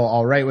dovetail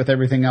all right with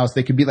everything else.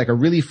 They could be like a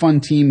really fun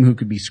team who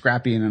could be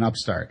scrappy and an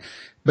upstart.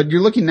 But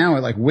you're looking now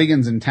at like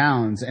Wiggins and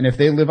Towns, and if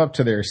they live up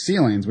to their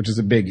ceilings, which is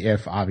a big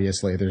if,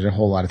 obviously, there's a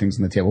whole lot of things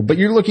on the table, but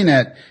you're looking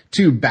at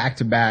two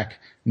back-to-back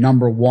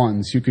number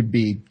ones who could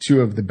be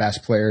two of the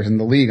best players in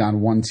the league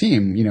on one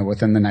team,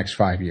 within the next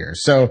 5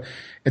 years. So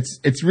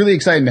it's really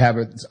exciting to have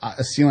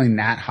a ceiling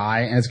that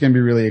high, and it's going to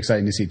be really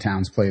exciting to see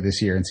Towns play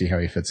this year and see how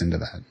he fits into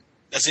that.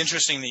 That's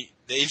interesting.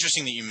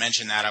 Interesting that you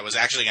mentioned that. I was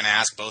actually going to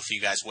ask both of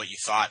you guys what you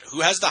thought. Who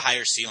has the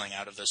higher ceiling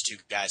out of those two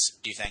guys,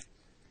 do you think?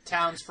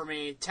 Towns for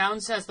me.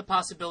 Towns has the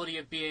possibility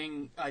of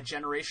being a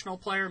generational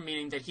player,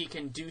 meaning that he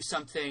can do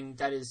something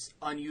that is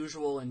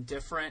unusual and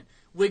different.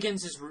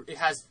 Wiggins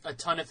has a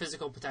ton of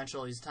physical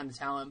potential. He's a ton of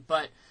talent.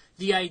 But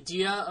the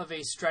idea of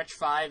a stretch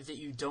five that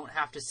you don't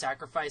have to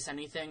sacrifice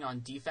anything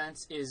on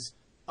defense is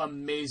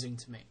amazing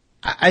to me.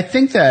 I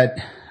think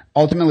that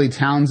ultimately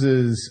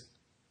Towns'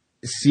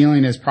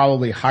 ceiling is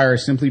probably higher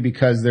simply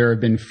because there have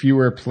been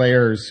fewer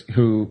players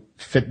who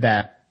fit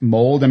that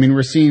mold.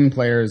 We're seeing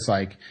players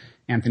like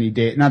Anthony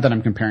Davis, not that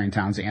I'm comparing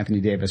Towns to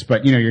Anthony Davis,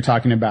 but you're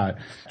talking about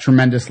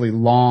tremendously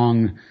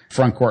long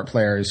front court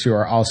players who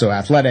are also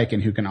athletic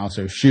and who can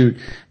also shoot.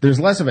 There's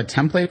less of a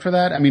template for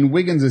that.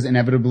 Wiggins is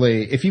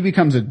inevitably, if he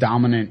becomes a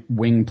dominant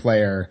wing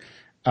player,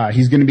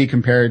 he's going to be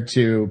compared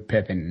to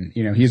Pippen.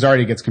 He's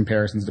already gets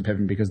comparisons to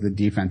Pippen because of the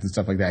defense and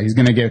stuff like that. He's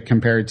going to get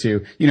compared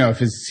to, if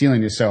his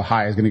ceiling is so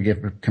high, he's going to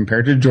get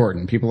compared to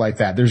Jordan, people like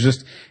that.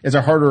 It's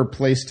a harder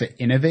place to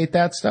innovate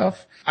that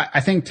stuff. I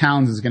think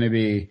Towns is going to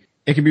be,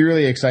 it could be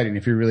really exciting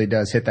if he really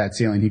does hit that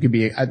ceiling. He could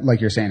be,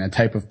 like you're saying, a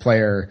type of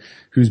player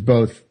who's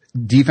both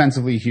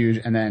defensively huge,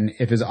 and then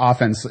if his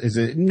offense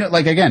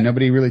again,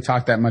 nobody really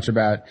talked that much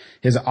about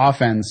his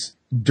offense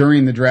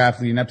during the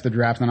draft, leading up to the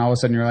draft, and then all of a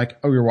sudden you're like,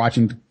 oh, you're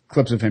watching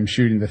clips of him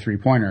shooting the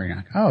 3-pointer, and you're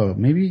like, oh,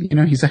 maybe,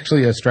 he's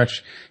actually if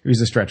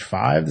he's a stretch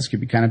five, this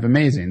could be kind of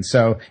amazing.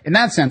 So in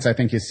that sense, I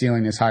think his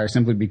ceiling is higher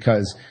simply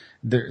because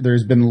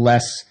there's been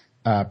less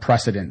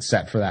precedent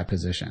set for that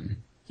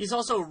position. He's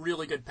also a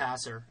really good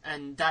passer,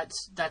 and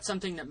that's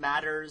something that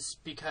matters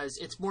because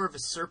it's more of a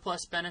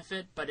surplus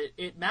benefit, but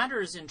it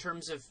matters in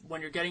terms of when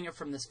you're getting it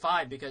from this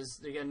five,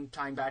 because, again,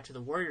 tying back to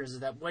the Warriors, is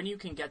that when you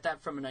can get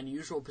that from an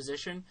unusual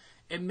position,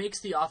 it makes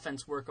the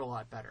offense work a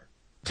lot better.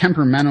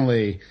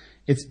 temperamentally,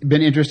 it's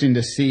been interesting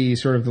to see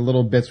sort of the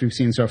little bits we've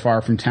seen so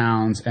far from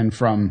Towns and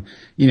from,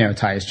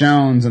 Tyus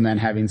Jones, and then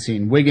having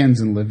seen Wiggins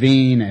and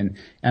Levine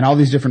and all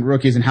these different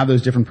rookies and how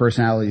those different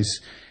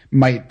personalities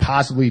might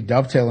possibly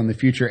dovetail in the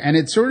future. And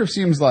it sort of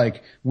seems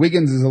like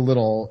Wiggins is a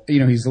little,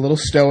 he's a little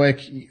stoic.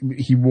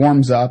 He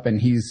warms up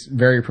and he's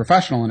very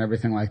professional and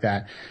everything like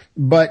that.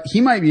 But he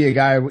might be a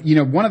guy,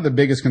 one of the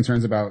biggest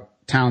concerns about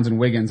Towns and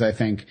Wiggins, I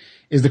think,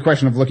 is the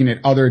question of looking at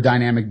other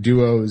dynamic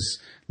duos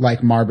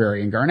like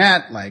Marbury and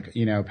Garnett, like,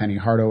 Penny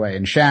Hardaway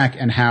and Shaq,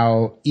 and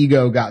how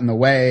ego got in the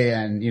way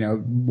and,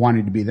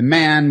 wanting to be the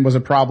man was a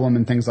problem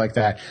and things like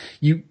that.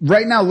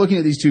 Right now, looking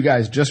at these two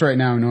guys, just right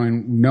now,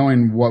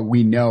 knowing what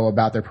we know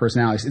about their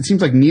personalities, it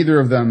seems like neither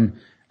of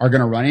them are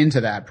going to run into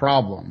that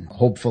problem,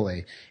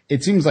 hopefully.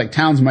 It seems like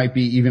Towns might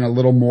be even a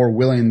little more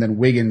willing than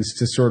Wiggins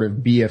to sort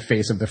of be a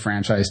face of the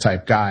franchise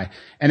type guy.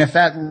 And if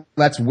that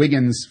lets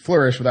Wiggins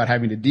flourish without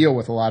having to deal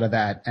with a lot of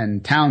that,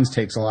 and Towns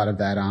takes a lot of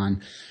that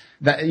on,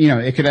 that,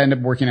 it could end up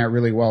working out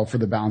really well for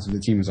the balance of the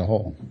team as a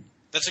whole.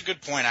 That's a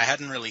good point. I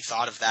hadn't really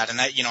thought of that. And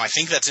that, I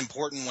think that's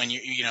important when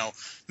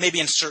maybe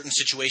in certain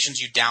situations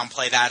you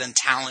downplay that, and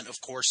talent, of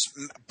course,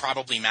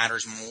 probably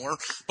matters more.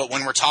 But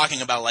when we're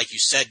talking about, like you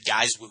said,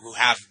 guys who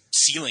have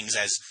ceilings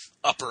as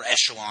upper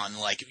echelon,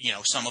 like,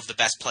 some of the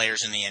best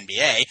players in the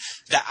NBA,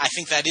 that I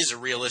think that is a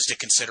realistic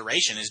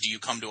consideration, is do you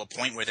come to a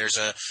point where there's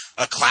a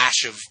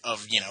clash of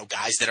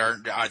guys that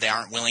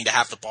aren't willing to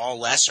have the ball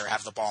less or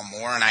have the ball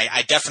more. And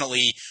I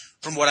definitely,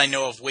 from what I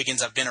know of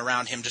Wiggins, I've been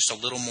around him just a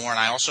little more, and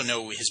I also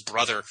know his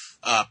brother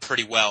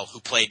pretty well, he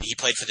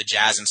played for the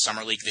Jazz in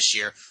Summer League this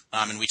year,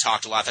 and we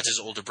talked a lot. That's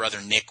his older brother,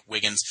 Nick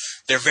Wiggins.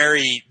 They're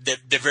very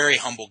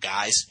humble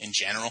guys in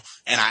general,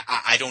 and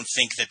I don't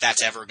think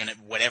that's ever going to,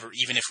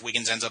 even if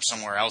Wiggins ends up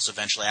somewhere else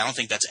eventually, I don't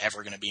think that's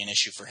ever going to be an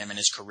issue for him in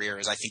his career,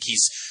 as I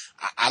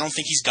don't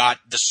think he's got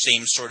the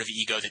same sort of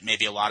ego that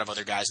maybe a lot of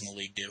other guys in the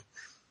league do.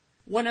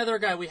 One other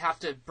guy we have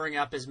to bring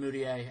up is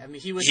Moutier. I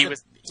mean, he was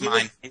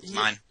mine.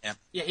 Yeah.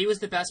 Yeah, he was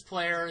the best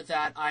player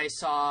that I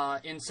saw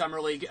in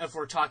Summer League. If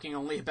we're talking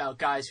only about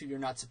guys who you're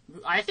not,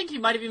 I think he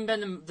might have even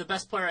been the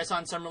best player I saw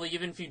in Summer League,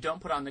 even if you don't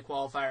put on the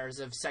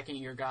qualifiers of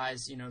second-year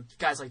guys.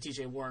 Guys like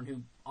T.J. Warren,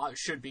 who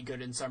should be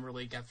good in Summer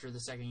League after the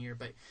second year.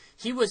 But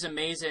he was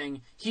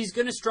amazing. He's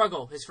going to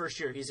struggle his first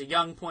year. He's a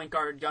young point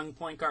guard. Young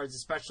point guards,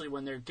 especially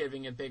when they're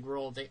giving a big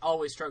role, they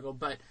always struggle.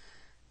 But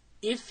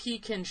if he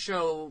can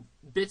show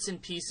bits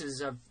and pieces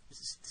of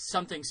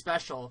something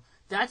special,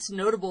 that's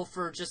notable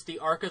for just the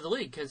arc of the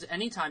league, because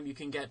anytime you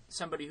can get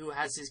somebody who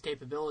has his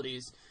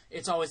capabilities,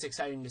 it's always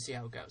exciting to see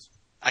how it goes.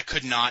 I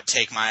could not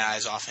take my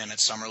eyes off him at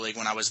Summer League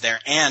when I was there,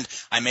 and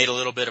I made a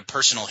little bit of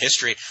personal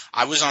history.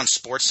 I was on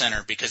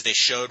SportsCenter because they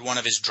showed one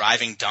of his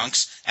driving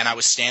dunks, and I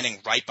was standing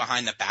right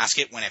behind the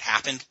basket when it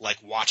happened, like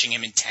watching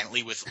him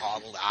intently with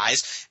ogled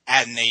eyes,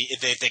 and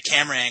the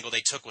camera angle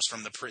they took was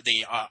from the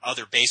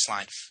other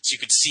baseline, so you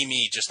could see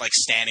me just like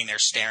standing there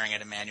staring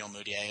at Emmanuel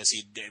Moutier as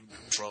he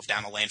drove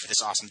down the lane for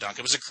this awesome dunk.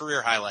 It was a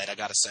career highlight, I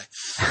gotta say.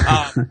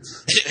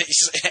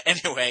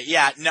 Anyway,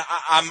 yeah, no,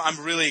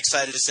 I'm really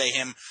excited to say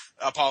him.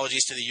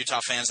 Apologies to the Utah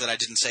fans that I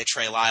didn't say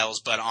Trey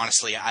Lyles, but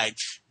honestly,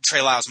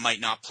 Trey Lyles might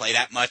not play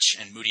that much,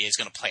 and Moutier is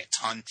going to play a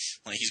ton.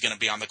 Like, he's going to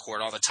be on the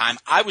court all the time.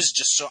 I've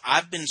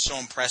been so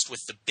impressed with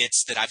the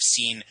bits that I've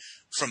seen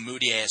from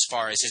Moutier as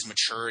far as his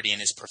maturity and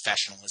his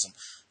professionalism.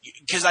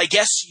 Because I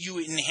guess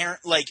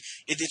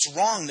it's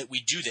wrong that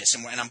we do this,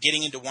 and I'm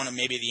getting into one of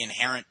maybe the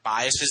inherent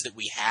biases that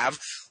we have.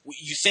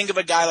 You think of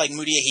a guy like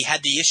Moutier, he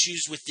had the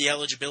issues with the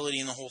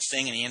eligibility and the whole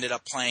thing, and he ended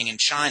up playing in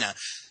China.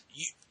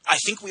 I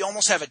think we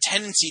almost have a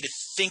tendency to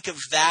think of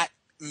that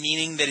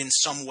meaning that in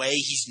some way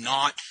he's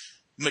not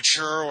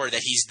mature, or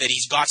that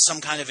he's got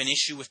some kind of an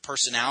issue with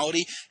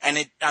personality.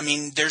 And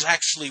there's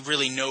actually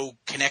really no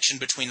connection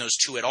between those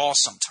two at all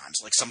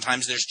sometimes. Like,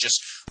 sometimes there's just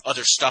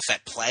other stuff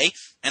at play.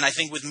 And I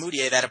think with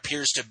Moutier that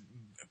appears to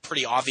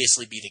pretty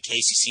obviously be the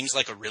case. He seems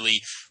like a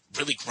really,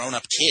 really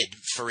grown-up kid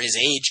for his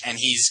age, and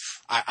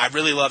I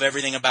really love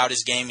everything about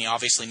his game. He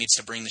obviously needs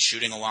to bring the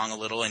shooting along a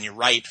little, and you're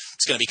right,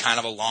 it's going to be kind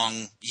of a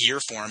long year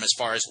for him as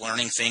far as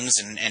learning things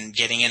and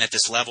getting in at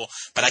this level,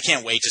 but I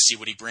can't wait to see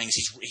what he brings.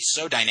 He's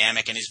so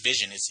dynamic, and his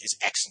vision is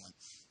excellent.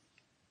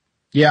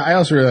 Yeah, I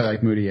also really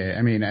like Moutier.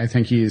 I mean, I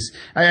think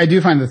I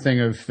do find the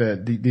thing of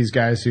these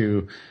guys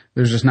who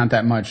there's just not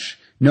that much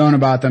known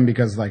about them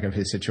because like of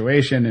his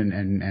situation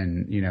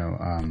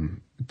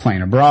and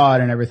playing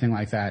abroad and everything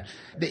like that.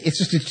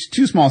 It's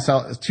too small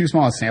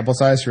a sample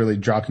size to really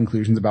draw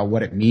conclusions about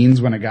what it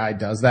means when a guy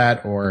does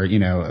that, or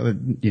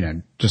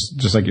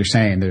just like you're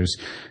saying, there's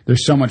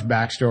so much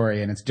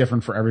backstory and it's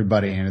different for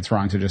everybody, and it's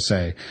wrong to just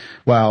say,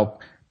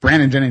 well,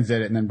 Brandon Jennings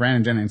did it, and then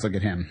Brandon Jennings, look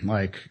at him,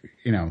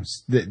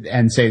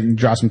 and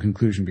draw some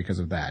conclusion because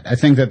of that. I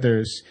think that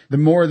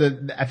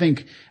I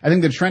think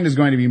the trend is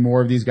going to be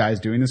more of these guys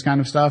doing this kind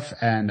of stuff,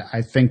 and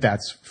I think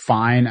that's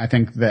fine. I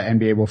think the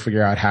NBA will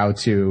figure out how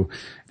to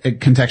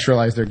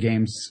contextualize their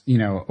games,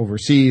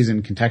 overseas,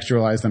 and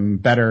contextualize them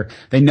better.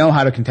 They know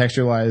how to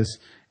contextualize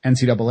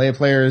NCAA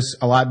players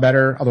a lot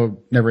better, although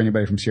never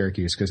anybody from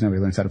Syracuse because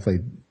nobody learns how to play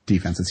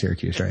defense at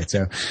Syracuse, right?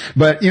 So,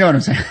 but you know what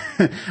I'm saying?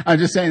 I'm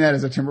just saying that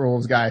as a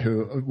Timberwolves guy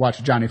who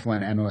watched Johnny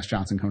Flynn and Wes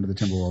Johnson come to the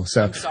Timberwolves.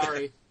 So I'm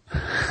sorry. No,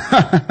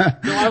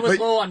 I was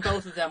low on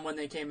both of them when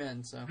they came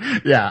in. So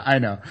yeah, I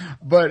know.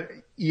 But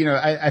you know,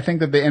 I think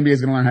that the NBA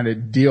is going to learn how to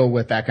deal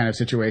with that kind of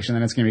situation,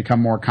 and it's going to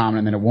become more common,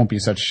 and then it won't be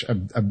such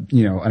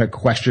a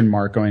question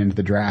mark going into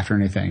the draft or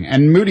anything.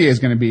 And Moody is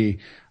going to be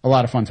a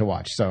lot of fun to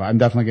watch. So I'm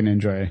definitely going to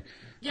enjoy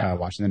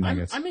watching the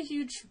Nuggets. I'm a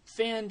huge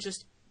fan,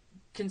 just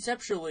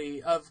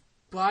conceptually, of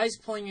guys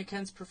playing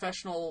against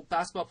professional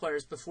basketball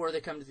players before they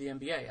come to the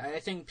NBA.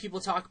 I think people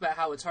talk about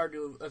how it's hard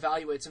to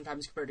evaluate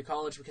sometimes compared to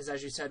college because,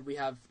 as you said, we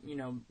have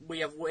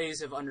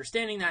ways of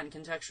understanding that and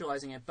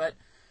contextualizing it. But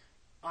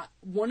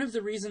one of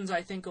the reasons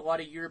I think a lot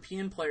of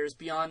European players,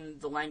 beyond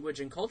the language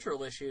and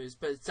cultural issues,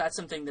 but that's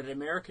something that an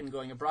American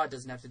going abroad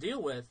doesn't have to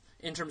deal with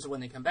in terms of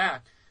when they come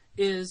back,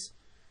 is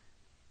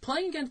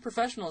playing against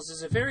professionals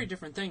is a very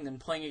different thing than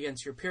playing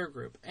against your peer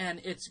group.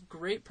 And it's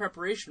great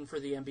preparation for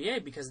the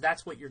NBA because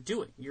that's what you're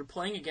doing. You're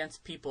playing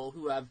against people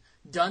who have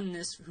done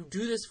this, who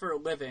do this for a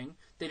living.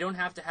 They don't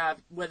have to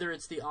have, whether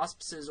it's the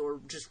auspices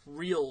or just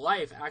real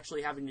life,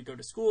 actually having to go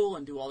to school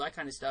and do all that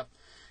kind of stuff.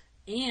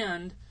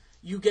 And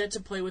you get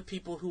to play with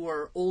people who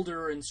are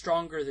older and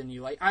stronger than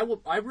you. Like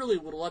I really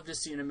would love to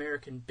see an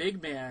American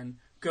big man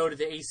go to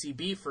the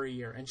ACB for a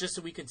year, and just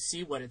so we could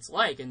see what it's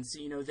like and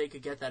see, they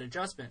could get that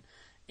adjustment.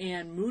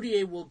 And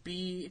Moutier will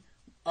be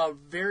a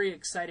very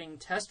exciting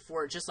test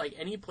for it, just like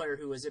any player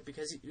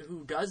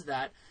who does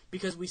that,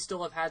 because we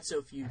still have had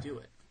so few do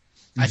it.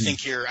 I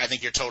think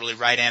you're totally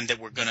right, and that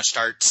we're going to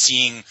start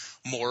seeing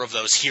more of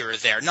those here or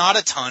there. Not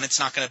a ton. It's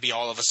not going to be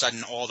all of a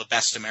sudden all the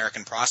best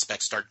American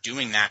prospects start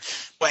doing that.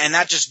 And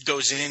that just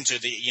goes into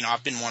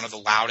I've been one of the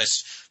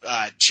loudest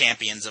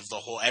champions of the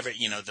whole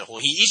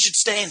he should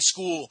stay in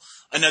school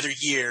another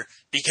year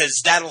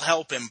because that'll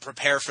help him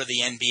prepare for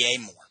the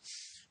NBA more.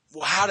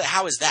 Well,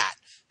 how is that?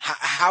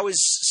 How is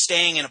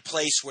staying in a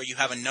place where you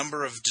have a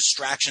number of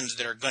distractions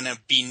that are going to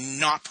be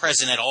not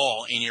present at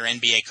all in your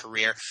NBA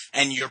career,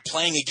 and you're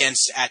playing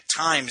against, at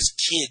times,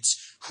 kids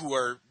who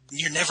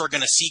you're never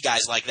going to see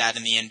guys like that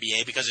in the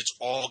NBA because it's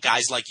all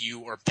guys like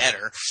you or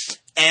better,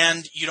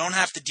 and you don't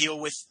have to deal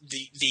with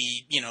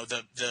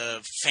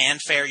the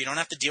fanfare. You don't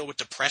have to deal with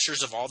the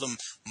pressures of all the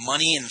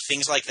money and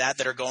things like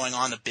that are going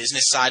on, the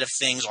business side of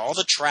things, all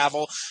the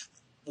travel.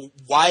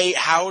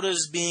 How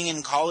does being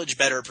in college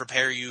better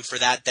prepare you for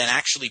that than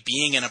actually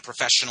being in a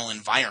professional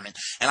environment?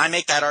 And I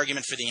make that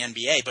argument for the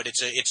NBA, but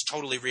it's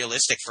totally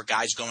realistic for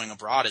guys going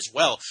abroad as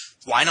well.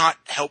 Why not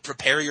help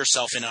prepare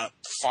yourself in a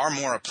far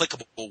more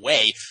applicable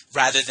way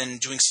rather than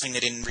doing something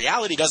that in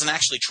reality doesn't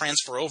actually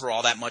transfer over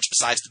all that much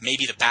besides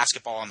maybe the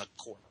basketball on the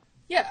court?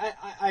 Yeah,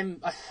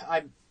 I'm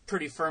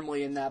pretty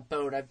firmly in that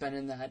boat. I've been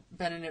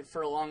in it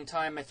for a long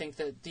time. I think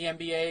that the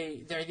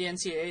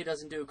NCAA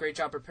doesn't do a great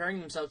job preparing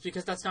themselves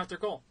because that's not their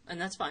goal, and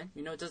that's fine.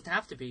 It doesn't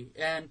have to be.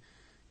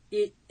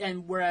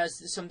 And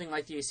whereas something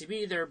like the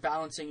ACB, they're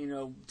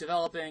balancing,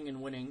 developing and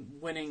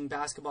winning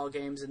basketball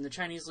games, and the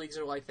Chinese leagues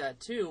are like that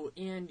too.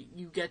 And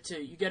you get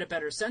a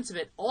better sense of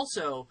it.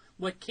 Also,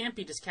 what can't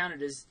be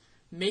discounted is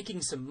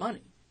making some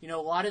money. A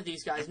lot of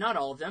these guys, not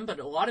all of them, but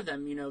a lot of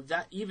them,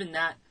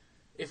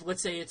 if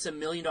let's say it's $1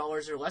 million or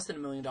less than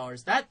 $1 million,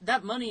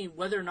 that money,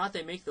 whether or not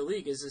they make the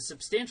league, is a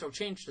substantial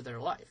change to their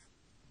life.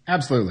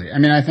 Absolutely. I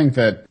mean, I think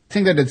that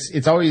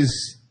it's always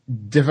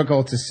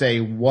difficult to say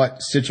what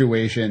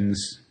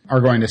situations are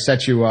going to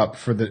set you up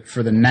for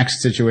the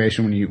next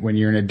situation when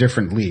you're in a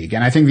different league.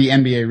 And I think the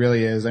NBA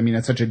really is. I mean,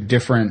 it's such a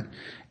different.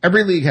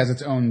 Every league has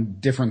its own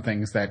different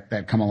things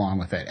that come along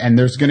with it, and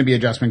there's going to be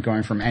adjustment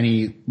going from the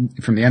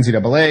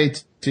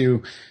NCAA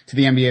to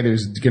the NBA.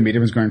 There's going to be a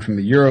difference going from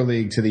the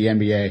EuroLeague to the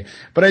NBA.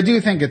 But I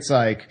do think it's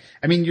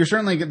there's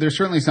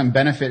certainly some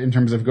benefit in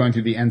terms of going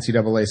through the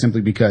NCAA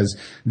simply because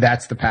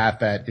that's the path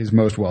that is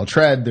most well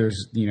tread.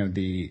 There's,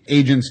 the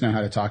agents know how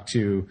to talk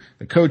to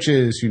the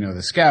coaches, who know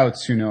the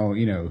scouts, who know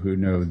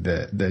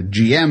the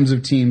GMs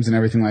of teams and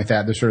everything like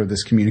that. There's sort of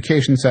this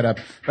communication set up.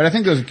 But I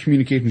think those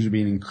communications are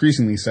being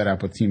increasingly set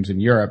up with teams in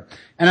Europe.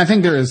 And I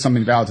think there is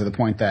something valid to the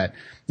point that,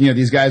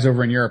 these guys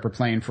over in Europe are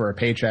playing for a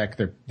paycheck.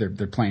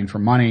 They're playing for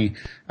money.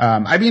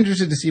 I'd be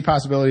interested to see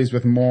possibilities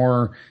with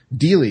more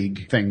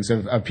D-League things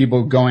of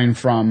people going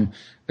to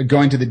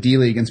the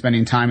D-League and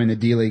spending time in the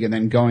D-League and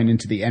then going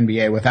into the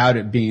NBA without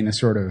it being a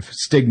sort of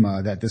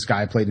stigma that this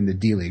guy played in the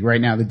D-League. Right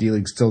now, the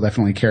D-League still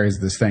definitely carries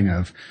this thing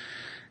of,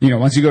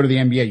 once you go to the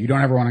NBA, you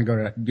don't ever want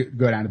to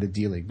go down to the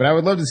D-League. But I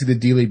would love to see the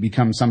D-League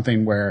become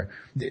something where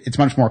it's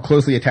much more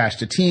closely attached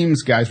to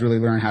teams. Guys really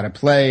learn how to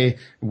play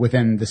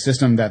within the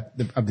system of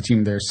the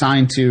team they're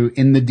assigned to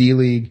in the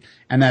D-League,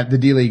 and that the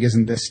D-League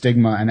isn't this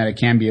stigma and that it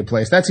can be a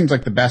place. That seems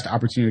like the best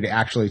opportunity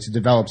to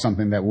develop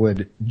something that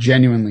would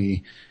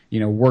genuinely,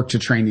 work to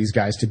train these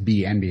guys to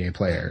be NBA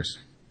players.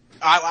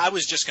 I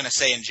was just going to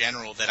say in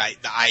general that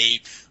I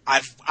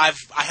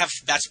have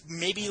that's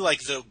maybe like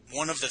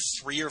one of the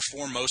 3 or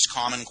 4 most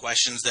common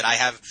questions that I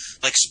have,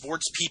 like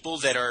sports people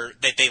that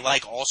they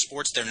like all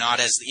sports, they're not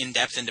as in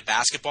depth into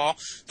basketball.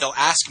 They'll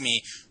ask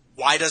me,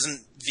 why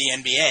doesn't the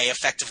NBA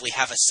effectively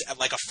have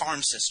a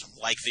farm system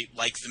like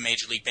the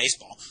Major League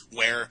Baseball,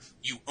 where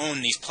you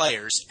own these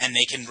players and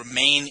they can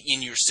remain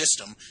in your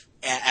system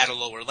at a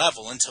lower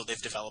level until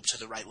they've developed to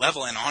the right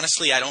level? And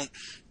honestly, I don't,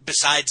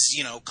 besides,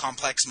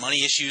 complex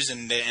money issues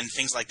and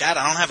things like that,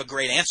 I don't have a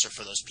great answer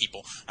for those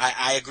people.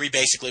 I agree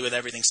basically with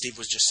everything Steve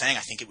was just saying.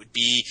 I think it would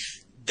be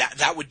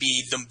that would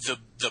be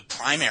the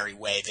primary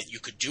way that you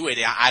could do it.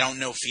 I don't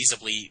know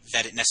feasibly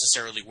that it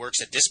necessarily works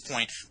at this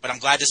point, but I'm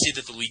glad to see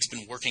that the league's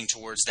been working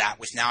towards that.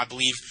 With now, I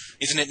believe,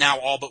 isn't it now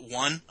all but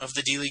one of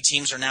the D-League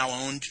teams are now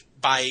owned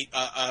by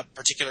a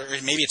particular,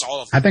 or maybe it's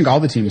all of them. I think all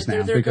the teams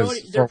now.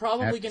 They're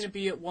probably going to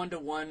be at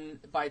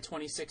 1-to-1 by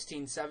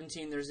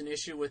 2016-17. There's an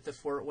issue with the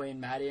Fort Wayne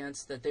Mad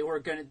Ants that they were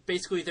going to,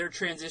 basically they're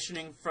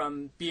transitioning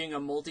from being a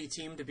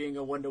multi-team to being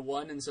a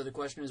 1-to-1, and so the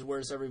question is,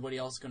 where's everybody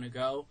else going to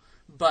go?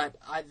 But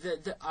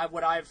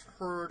what I've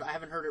heard, I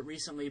haven't heard it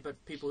recently,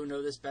 but people who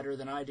know this better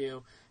than I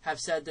do have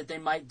said that they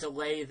might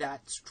delay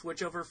that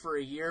switchover for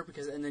a year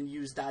and then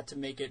use that to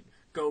make it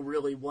go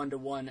really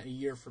 1-to-1 a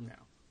year from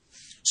now.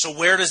 So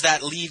where does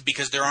that leave,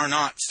 because there are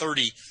not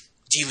 30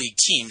 D-League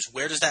teams,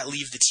 where does that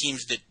leave the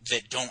teams that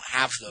don't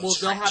have those? Well,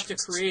 they'll have to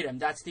create them.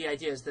 That's the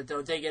idea, is that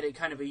they get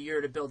kind of a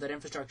year to build that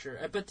infrastructure.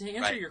 But to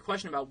answer your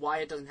question about why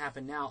it doesn't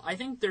happen now, I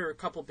think there are a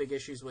couple big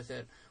issues with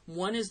it.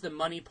 One is the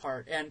money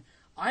part, and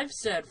I've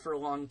said for a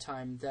long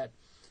time that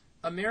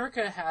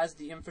America has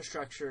the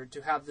infrastructure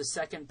to have the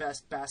second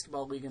best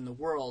basketball league in the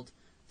world.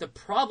 The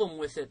problem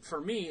with it,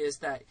 for me, is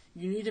that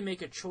you need to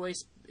make a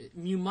choice.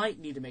 You might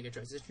need to make a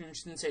choice. I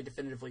shouldn't say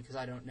definitively because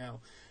I don't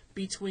know.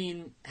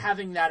 Between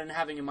having that and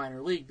having a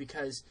minor league,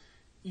 because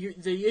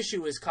the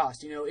issue is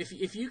cost.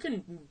 If you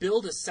can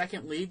build a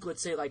second league,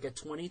 let's say like a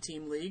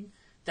 20-team league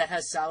that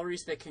has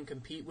salaries that can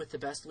compete with the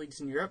best leagues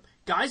in Europe,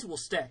 guys will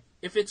stay.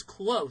 If it's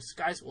close,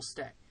 guys will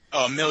stay.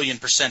 Oh,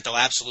 1,000,000%. They'll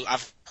absolutely.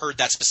 I've heard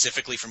that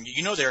specifically from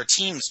you. There are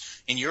teams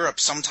in Europe.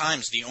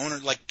 Sometimes the owner,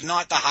 like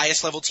not the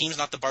highest level teams,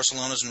 not the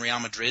Barcelonas and Real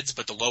Madrids,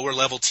 but the lower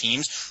level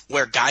teams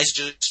where guys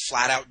just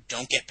flat out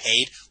don't get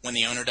paid when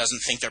the owner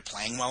doesn't think they're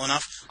playing well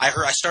enough.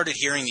 I started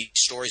hearing these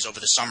stories over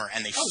the summer,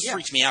 and they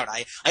freaked me out.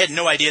 I had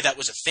no idea that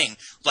was a thing.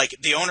 Like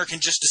the owner can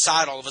just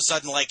decide all of a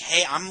sudden, like,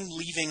 hey, I'm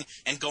leaving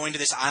and going to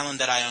this island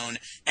that I own,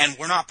 and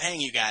we're not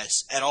paying you guys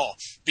at all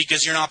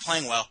because you're not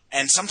playing well.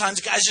 And sometimes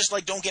guys just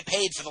like don't get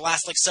paid for the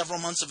last several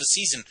months of a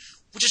season,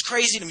 which is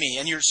crazy to me.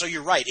 And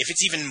you're right. If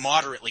it's even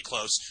moderately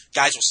close,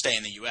 guys will stay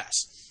in the U.S.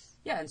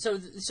 Yeah, and so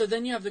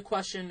then you have the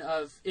question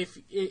of if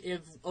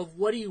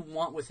what do you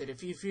want with it?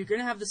 If you're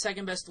going to have the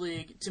second best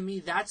league, to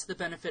me that's the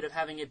benefit of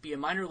having it be a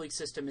minor league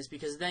system, is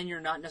because then you're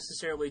not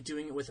necessarily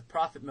doing it with a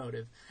profit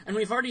motive. And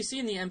we've already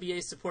seen the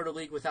NBA support a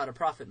league without a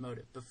profit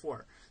motive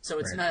before, so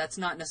it's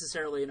not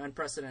necessarily an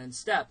unprecedented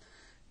step.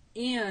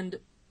 And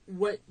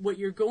what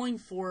you're going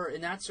for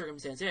in that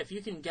circumstance, if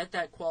you can get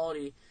that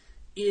quality,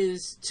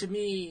 is, to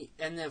me,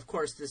 and then of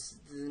course this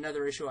is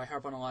another issue I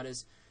harp on a lot,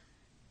 is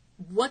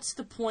what's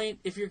the point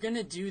if you're going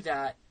to do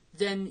that?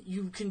 Then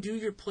you can do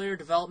your player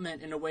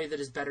development in a way that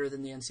is better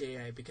than the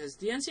NCAA, because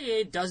the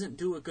NCAA doesn't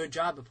do a good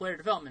job of player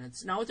development.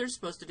 It's not what they're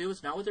supposed to do.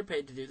 It's not what they're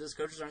paid to do. Those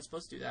coaches aren't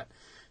supposed to do that.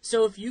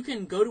 So if you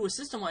can go to a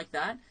system like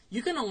that,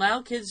 you can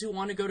allow kids who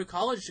want to go to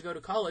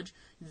college.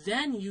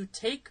 Then you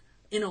take,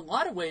 in a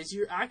lot of ways,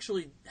 you're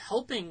actually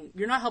helping.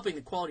 You're not helping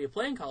the quality of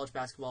playing college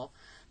basketball,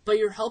 but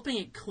you're helping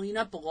it clean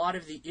up a lot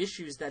of the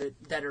issues that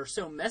are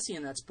so messy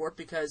in that sport,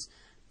 because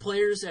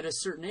players at a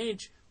certain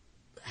age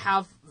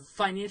have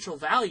financial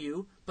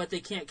value, but they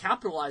can't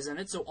capitalize on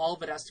it, so all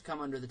of it has to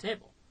come under the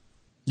table.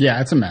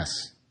 Yeah, it's a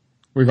mess.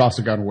 We've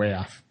also gone way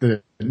off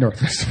the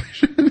Northwest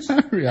Division. It's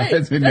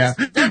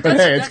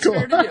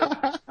cool.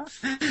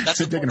 That's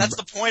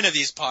the point of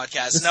these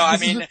podcasts.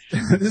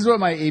 This is what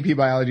my AP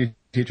biology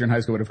teacher in high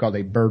school would have called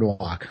a bird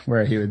walk,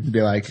 where he would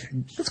be like,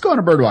 let's go on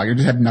a bird walk. It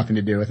just had nothing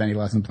to do with any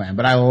lesson plan,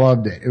 but I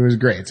loved it. It was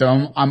great. So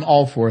I'm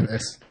all for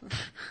this.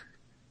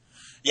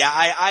 Yeah,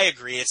 I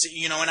agree. It's,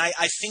 and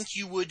I think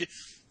you would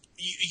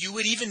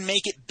even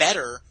make it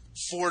better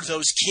for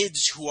those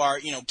kids who are,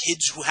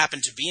 kids who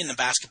happen to be in the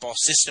basketball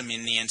system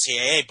in the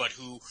NCAA, but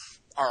who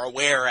are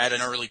aware at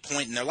an early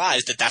point in their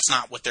lives that that's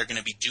not what they're going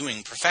to be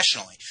doing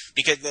professionally.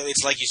 Because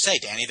it's like you say,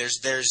 Danny,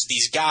 there's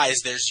these guys,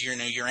 there's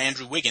your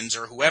Andrew Wiggins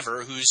or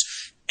whoever, who's,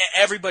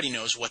 everybody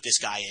knows what this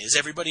guy is.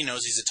 Everybody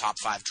knows he's a top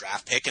 5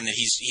 draft pick and that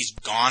he's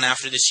gone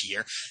after this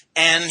year.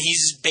 And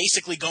he's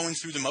basically going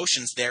through the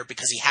motions there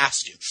because he has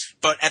to.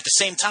 But at the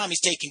same time, he's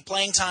taking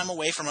playing time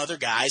away from other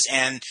guys,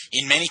 and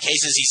in many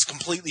cases, he's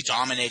completely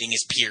dominating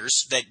his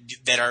peers that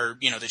are,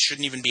 that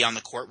shouldn't even be on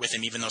the court with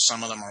him, even though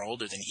some of them are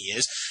older than he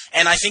is.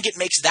 And I think it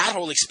makes that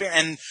whole experience,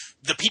 and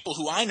the people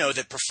who I know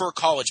that prefer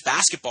college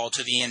basketball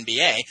to the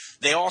NBA,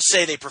 they all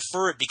say they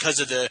prefer it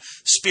because of the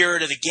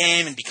spirit of the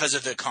game and because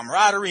of the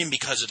camaraderie and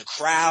because of the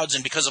crowds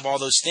and because of all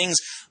those things.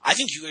 I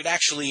think you could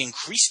actually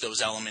increase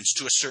those elements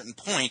to a certain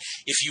point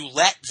if you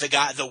let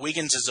the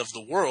Wigginses of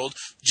the world,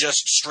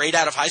 just straight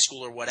out of high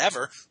school or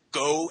whatever,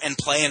 go and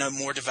play in a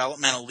more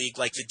developmental league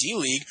like the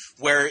D-League,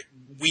 where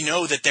we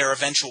know that their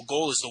eventual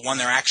goal is the one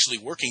they're actually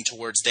working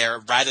towards there,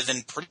 rather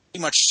than pretty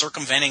much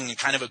circumventing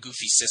kind of a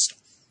goofy system.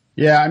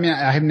 Yeah, I mean,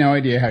 I have no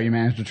idea how you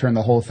managed to turn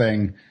the whole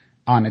thing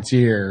on its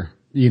ear,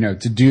 to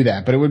do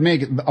that. But it would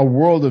make a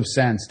world of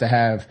sense to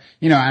have,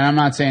 and I'm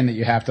not saying that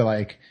you have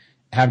to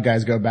have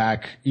guys go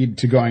back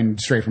to going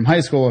straight from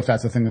high school if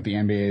that's the thing that the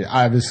NBA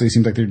obviously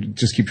seems like they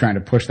just keep trying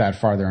to push that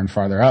farther and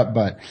farther up.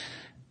 But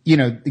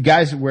the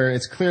guys where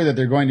it's clear that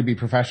they're going to be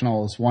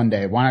professionals one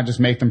day, why not just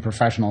make them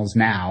professionals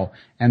now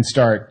and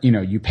start,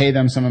 you pay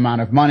them some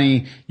amount of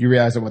money, you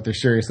realize that what they're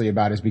seriously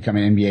about is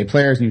becoming NBA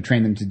players, and you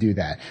train them to do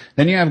that.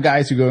 Then you have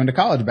guys who go into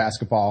college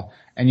basketball,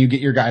 and you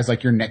get your guys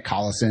like your Nick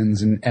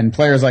Collisons and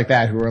players like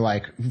that who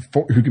are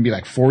who can be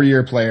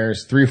 4-year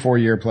players, 3 or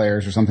 4-year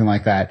players or something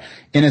like that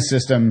in a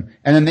system.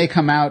 And then they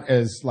come out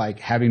as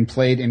having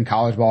played in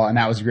college ball, and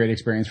that was a great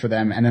experience for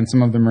them. And then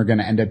some of them are going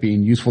to end up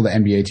being useful to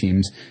NBA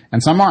teams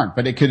and some aren't.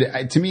 But it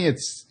could, to me,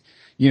 it's,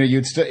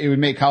 it would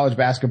make college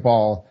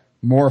basketball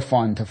more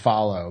fun to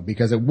follow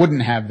because it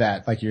wouldn't have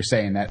that, like you're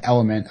saying, that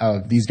element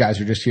of these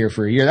guys are just here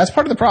for a year. That's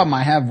part of the problem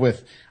I have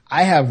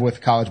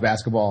with college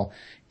basketball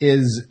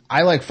is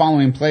I like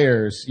following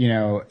players,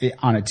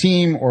 on a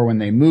team or when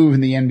they move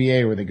in the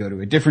NBA or they go to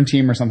a different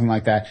team or something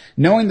like that,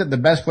 knowing that the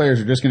best players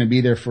are just going to be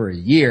there for a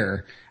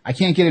year. I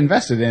can't get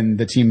invested in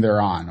the team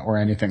they're on or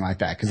anything like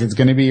that because it's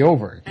going to be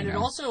over. And it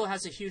also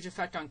has a huge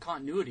effect on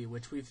continuity,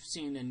 which we've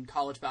seen in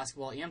college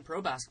basketball and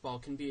pro basketball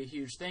can be a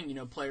huge thing.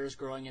 Players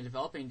growing and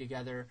developing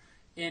together.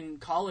 In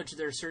college,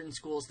 there are certain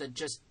schools that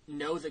just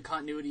know that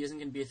continuity isn't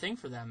going to be a thing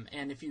for them.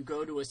 And if you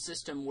go to a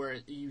system where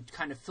you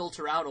kind of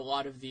filter out a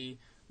lot of the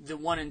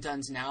one and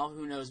dones now,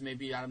 who knows,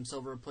 maybe Adam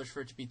Silver will push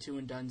for it to be 2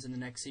 and dones in the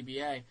next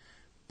CBA.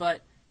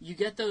 But you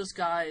get those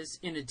guys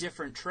in a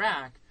different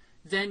track,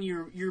 then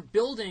you're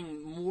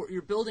building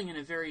in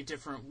a very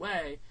different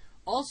way.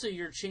 Also,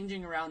 you're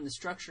changing around the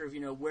structure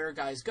of, where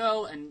guys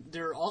go, and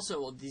there are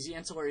also these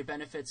ancillary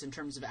benefits in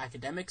terms of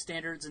academic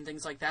standards and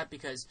things like that,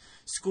 because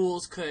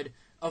schools could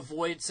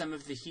avoid some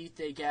of the heat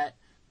they get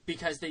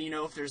because they,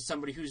 if there's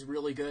somebody who's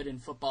really good in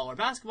football or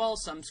basketball,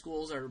 some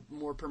schools are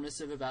more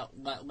permissive about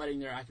letting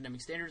their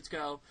academic standards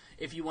go.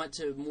 If you went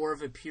to more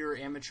of a pure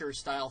amateur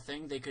style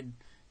thing, they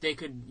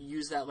could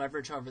use that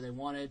leverage however they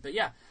wanted.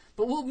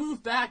 But we'll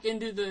move back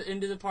into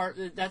the part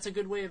that's a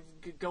good way of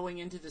going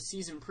into the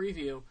season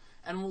preview.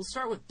 And we'll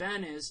start with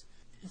Ben. Is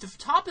the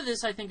top of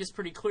this I think is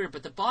pretty clear,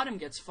 but the bottom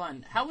gets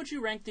fun. How would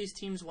you rank these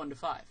teams 1 to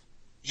 5?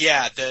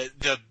 Yeah,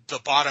 the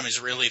bottom is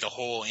really the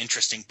whole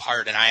interesting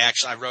part, and I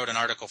wrote an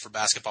article for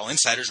Basketball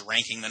Insiders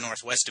ranking the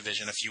Northwest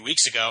Division a few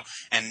weeks ago,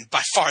 and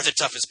by far the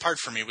toughest part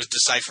for me was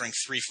deciphering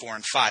 3, 4,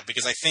 and 5,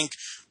 because I think,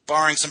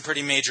 barring some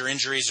pretty major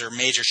injuries or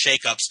major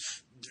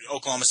shakeups,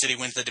 Oklahoma City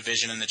wins the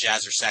division and the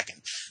Jazz are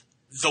second.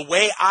 The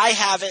way I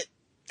had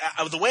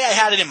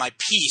it in my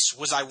piece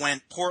was I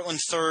went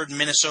Portland 3rd,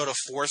 Minnesota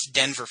 4th,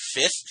 Denver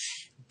 5th,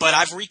 but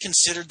I've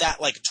reconsidered that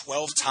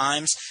 12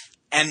 times.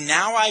 And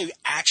now I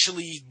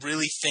actually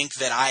really think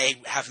that I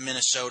have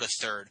Minnesota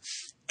 3rd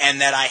and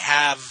that I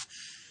have,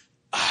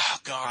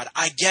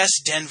 I guess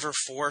Denver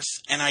 4th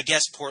and I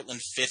guess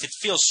Portland 5th. It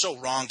feels so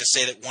wrong to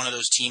say that one of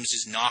those teams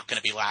is not going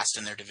to be last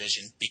in their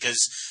division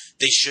because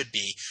they should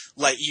be.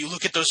 You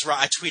look at those,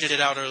 I tweeted it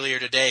out earlier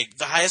today.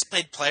 The highest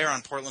paid player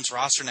on Portland's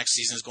roster next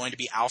season is going to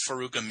be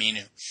Al-Farouq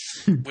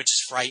Aminu, which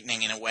is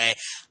frightening in a way.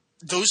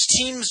 Those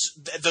teams,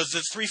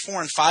 the 3,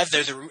 4, and 5,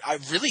 I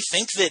really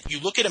think that you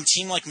look at a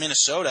team like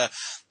Minnesota,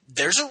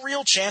 there's a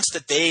real chance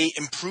that they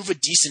improve a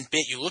decent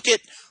bit. You look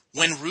at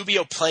when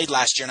Rubio played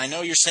last year, and I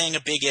know you're saying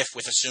a big if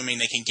with assuming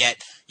they can get,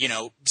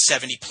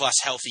 70-plus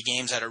healthy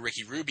games out of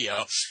Ricky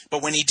Rubio,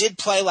 but when he did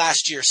play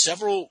last year,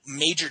 several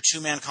major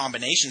two-man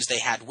combinations they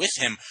had with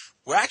him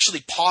were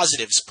actually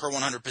positives per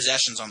 100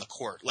 possessions on the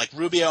court. Like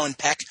Rubio and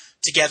Peck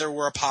together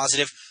were a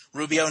positive.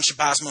 Rubio and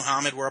Shabazz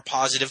Muhammad were a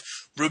positive.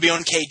 Rubio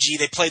and KG,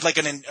 they played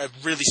a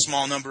really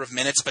small number of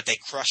minutes, but they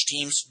crushed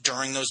teams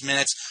during those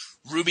minutes.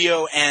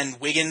 Rubio and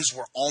Wiggins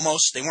were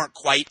they weren't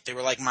quite, they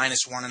were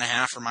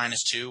 -1.5 or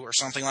 -2 or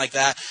something like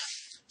that.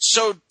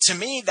 So to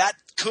me, that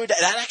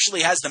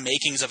actually has the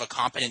makings of a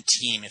competent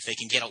team if they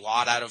can get a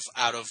lot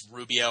out of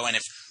Rubio, and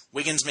if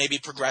Wiggins maybe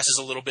progresses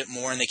a little bit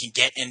more and they can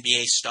get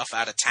NBA stuff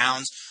out of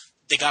Towns.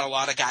 They got a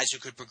lot of guys who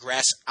could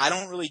progress. I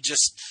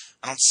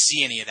don't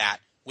see any of that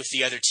with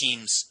the other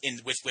teams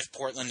with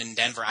Portland and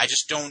Denver. I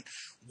just don't.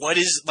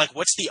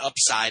 What's the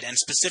upside? And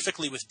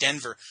specifically with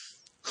Denver,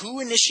 who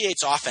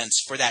initiates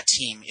offense for that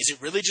team? Is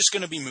it really just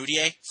going to be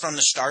Moutier from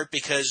the start?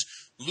 Because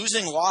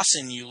losing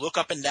Lawson, you look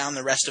up and down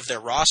the rest of their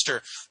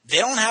roster, they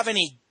don't have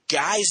any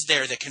guys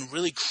there that can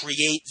really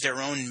create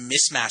their own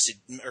mismatches.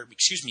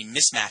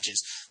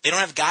 They don't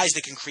have guys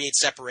that can create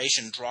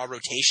separation, draw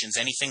rotations,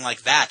 anything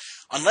like that.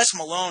 Unless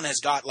Malone has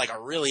got a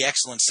really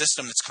excellent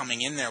system that's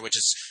coming in there, which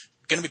is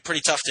going to be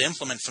pretty tough to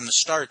implement from the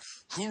start.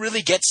 Who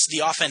really gets the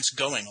offense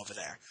going over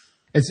there?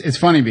 It's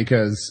funny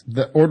because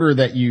the order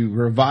that you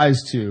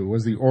revised to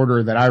was the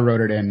order that I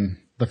wrote it in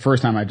the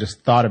first time I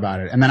just thought about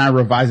it. And then I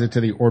revised it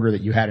to the order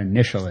that you had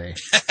initially.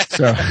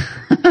 So,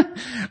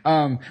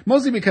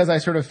 mostly because I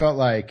sort of felt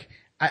like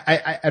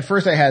I at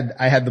first I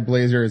had the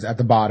Blazers at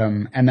the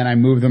bottom, and then I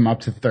moved them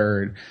up to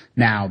third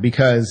now,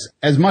 because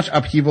as much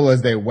upheaval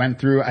as they went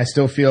through, I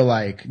still feel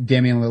like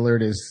Damian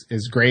Lillard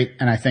is great.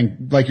 And I think,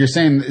 like you're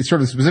saying, it's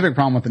sort of a specific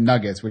problem with the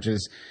Nuggets, which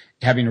is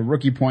having a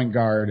rookie point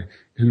guard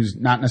who's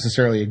not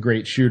necessarily a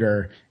great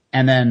shooter,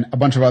 and then a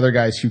bunch of other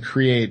guys who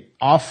create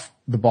off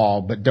the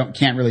ball but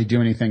can't really do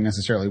anything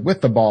necessarily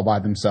with the ball by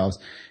themselves.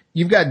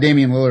 You've got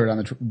Damian Lillard on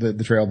the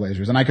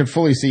Trailblazers, and I could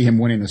fully see him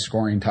winning the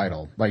scoring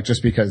title, like,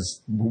 just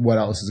because who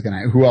else is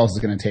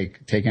gonna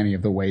take any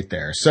of the weight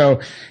there?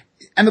 So,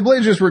 and the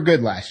Blazers were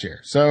good last year.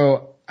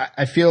 So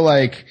I feel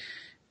like,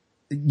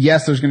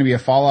 yes, there's going to be a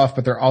fall off,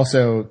 but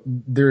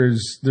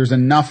there's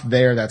enough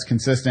there that's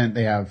consistent.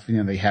 They have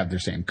their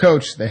same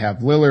coach. They have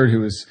Lillard,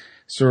 who was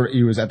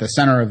at the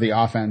center of the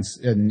offense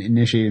and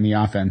initiating the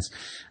offense.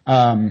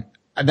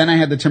 Then I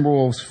had the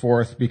Timberwolves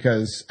fourth,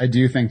 because I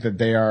do think that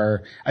they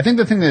are, I think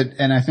the thing that,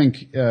 and I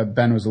think,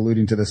 Ben was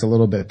alluding to this a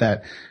little bit,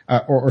 that,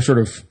 or sort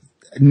of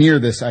near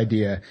this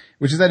idea,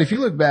 which is that if you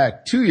look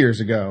back 2 years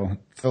ago,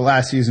 the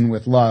last season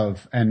with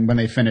Love, and when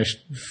they finished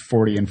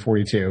 40 and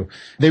 42,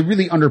 they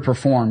really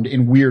underperformed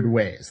in weird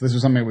ways. This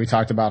was something that we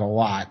talked about a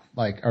lot,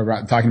 like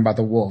talking about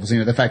the Wolves.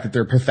 The fact that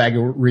their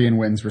Pythagorean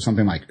wins were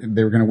something like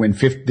they were going to win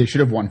 50, they should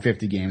have won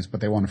 50 games, but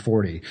they won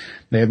 40.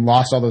 They had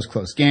lost all those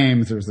close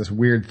games. There was this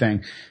weird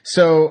thing.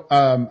 So,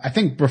 I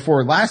think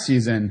before last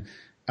season,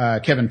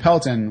 Kevin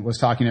Pelton was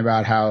talking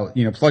about how,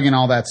 plugging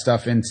all that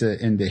stuff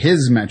into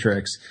his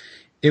metrics,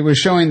 it was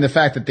showing the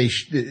fact that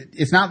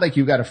it's not like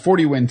you've got a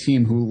 40-win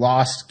team who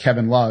lost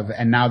Kevin Love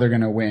and now they're going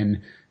to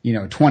win,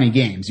 20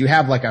 games. You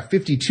have like a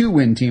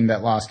 52-win team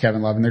that lost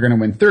Kevin Love and they're going to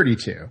win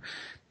 32.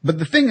 But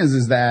the thing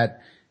is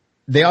that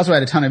they also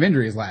had a ton of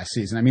injuries last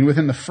season. I mean,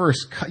 within the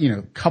first,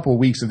 couple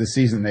weeks of the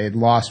season, they had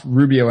lost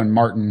Rubio and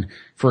Martin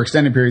for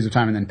extended periods of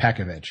time, and then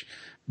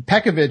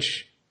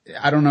Pekovic,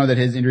 I don't know that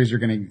his injuries are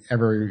going to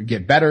ever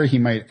get better. He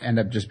might end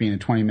up just being a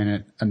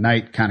 20-minute a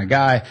night kind of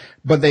guy,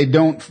 but they're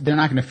not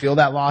going to feel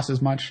that loss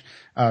as much.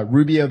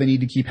 Rubio, they need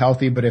to keep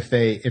healthy, but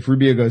if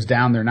Rubio goes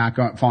down, they're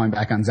not falling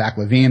back on Zach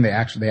LaVine.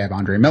 They have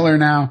Andre Miller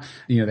now.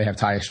 They have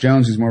Tyus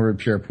Jones, who's more of a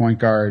pure point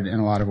guard in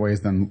a lot of ways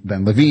than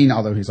LaVine,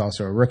 although he's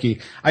also a rookie.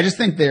 I just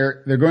think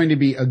they're going to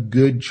be a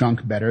good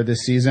chunk better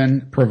this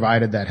season,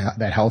 provided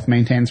that health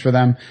maintains for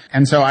them.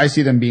 And so I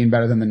see them being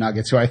better than the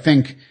Nuggets, who I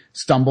think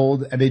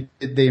stumbled.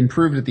 They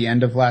improved at the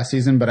end of last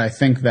season, but I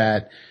think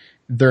that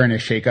they're in a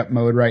shakeup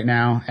mode right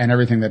now, and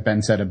everything that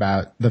Ben said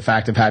about the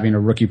fact of having a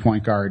rookie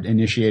point guard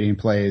initiating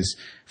plays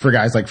for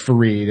guys like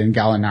Fareed and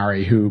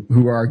Gallinari,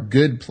 who are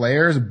good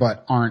players,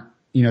 but aren't,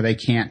 they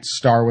can't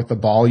star with the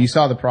ball. You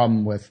saw the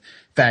problem with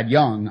Thad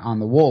Young on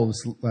the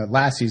Wolves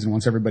last season.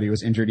 Once everybody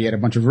was injured, he had a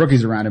bunch of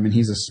rookies around him, and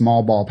he's a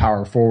small ball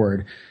power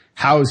forward.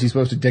 How is he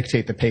supposed to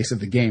dictate the pace of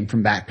the game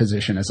from that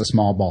position as a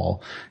small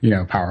ball,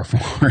 power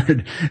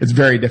forward? It's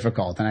very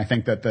difficult. And I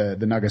think that the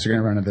Nuggets are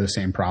going to run into the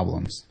same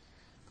problems.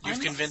 You've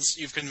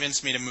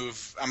convinced me to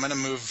move. I'm going to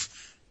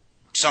move.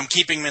 So I'm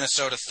keeping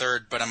Minnesota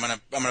third, but I'm going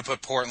to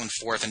put Portland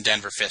fourth and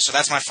Denver fifth. So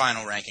that's my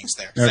final rankings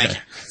there. Okay. Thank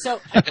you.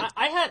 So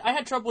I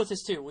had trouble with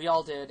this too. We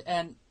all did.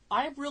 And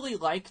I really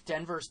like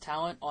Denver's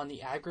talent on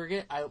the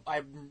aggregate.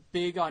 I'm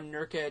big on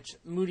Nurkic.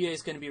 Moutier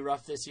is going to be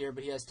rough this year,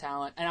 but he has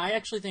talent. And I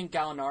actually think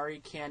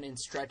Gallinari can, in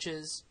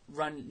stretches,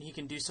 he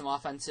can do some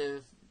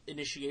offensive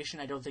initiation.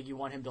 I don't think you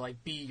want him to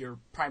be your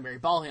primary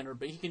ball handler,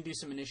 but he can do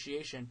some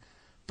initiation.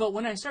 But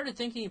when I started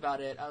thinking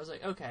about it, I was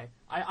like, okay,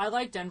 I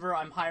like Denver.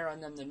 I'm higher on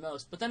them than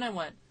most. But then I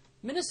went,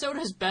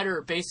 Minnesota's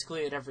better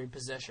basically at every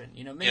position.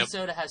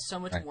 Minnesota has so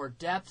much more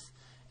depth.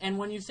 And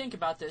when you think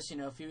about this,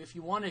 if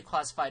you want to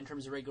classify it in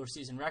terms of regular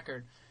season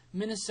record,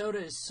 Minnesota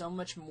is so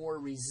much more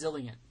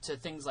resilient to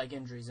things like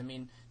injuries. I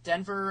mean,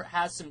 Denver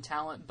has some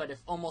talent, but if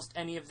almost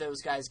any of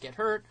those guys get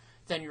hurt,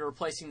 then you're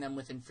replacing them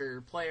with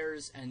inferior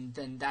players, and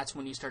then that's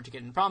when you start to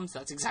get in problems.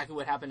 That's exactly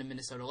what happened in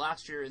Minnesota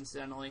last year,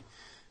 incidentally.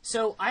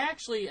 So I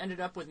actually ended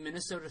up with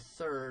Minnesota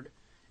third,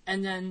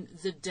 and then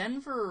the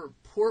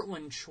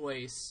Denver-Portland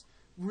choice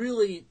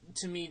really,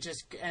 to me,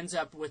 just ends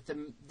up with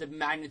the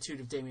magnitude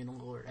of Damian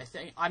Lillard.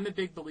 I'm a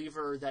big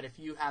believer that if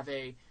you have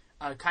a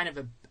kind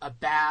of a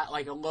bad,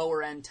 like a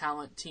lower end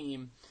talent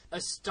team,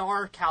 a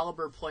star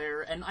caliber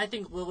player, and I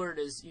think Lillard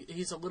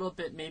he's a little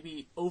bit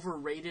maybe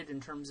overrated in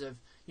terms of,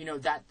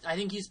 that I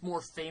think he's more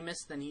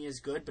famous than he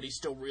is good, but he's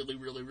still really,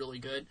 really, really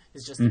good.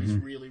 It's just that he's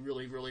really,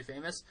 really, really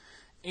famous.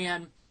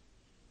 And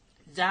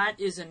that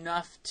is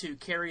enough to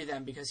carry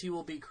them because he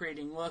will be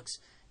creating looks,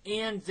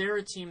 and they're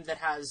a team that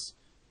has,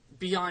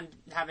 beyond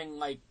having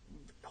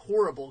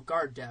horrible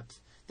guard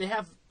depth, they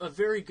have a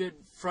very good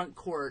front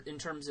court in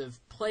terms of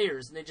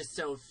players, and they just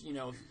if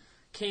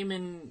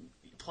Kaman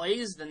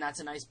plays, then that's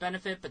a nice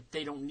benefit, but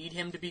they don't need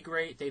him to be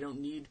great. They don't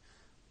need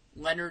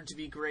Leonard to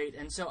be great,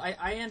 and so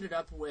I ended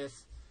up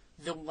with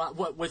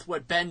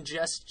what Ben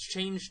just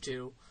changed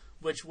to,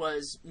 which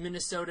was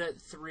Minnesota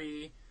at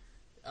 3,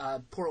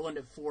 Portland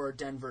at 4,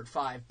 Denver at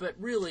 5, but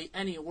really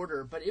any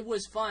order. But it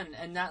was fun,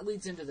 and that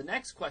leads into the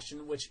next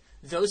question, which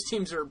those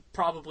teams are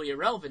probably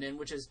irrelevant in,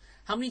 which is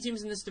how many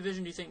teams in this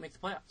division do you think make the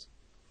playoffs?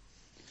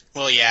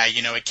 Well, yeah,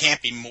 it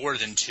can't be more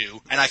than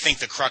 2, and I think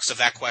the crux of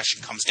that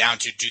question comes down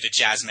to, do the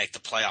Jazz make the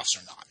playoffs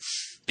or not?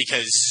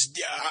 Because,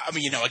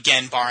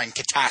 again, barring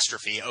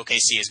catastrophe,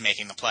 OKC is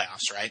making the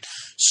playoffs, right?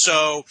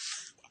 So,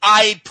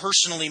 I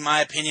personally,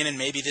 my opinion, and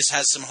maybe this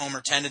has some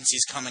homer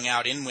tendencies coming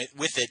out in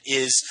with it,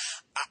 is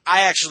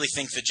I actually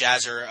think the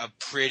Jazz are a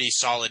pretty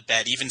solid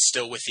bet, even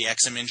still with the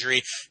Exum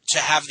injury, to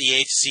have the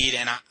 8th seed,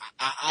 and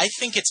I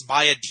think it's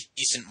by a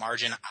decent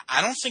margin.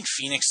 I don't think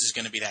Phoenix is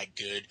going to be that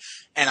good,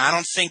 and I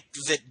don't think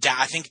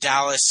I think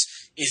Dallas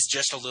is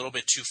just a little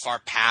bit too far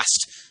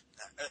past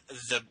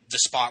the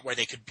spot where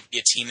they could be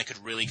a team that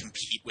could really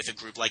compete with a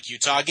group like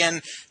Utah.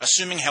 Again,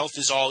 assuming health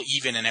is all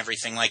even and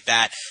everything like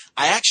that,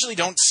 I actually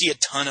don't see a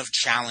ton of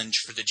challenge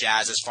for the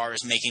Jazz as far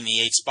as making the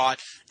 8th spot,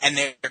 and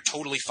they're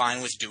totally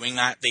fine with doing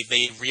that.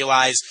 They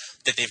realize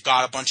that they've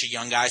got a bunch of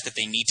young guys that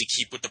they need to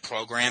keep with the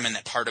program, and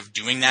that part of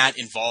doing that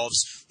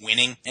involves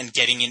winning and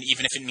getting in.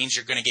 Even if it means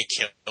you're going to get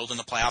killed in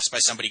the playoffs by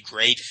somebody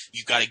great,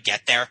 you got to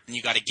get there, and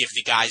you got to give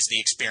the guys the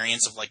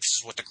experience of, like, this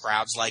is what the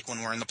crowd's like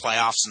when we're in the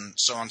playoffs, and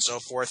so on and so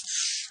forth.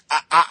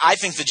 I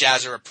think the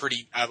Jazz are a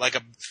pretty,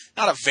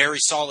 not a very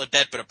solid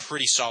bet, but a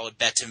pretty solid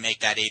bet to make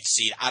that 8th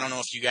seed. I don't know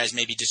if you guys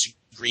maybe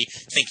disagree,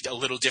 think a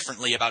little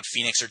differently about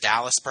Phoenix or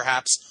Dallas,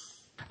 perhaps.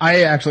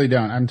 I actually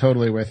don't. I'm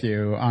totally with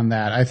you on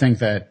that. I think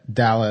that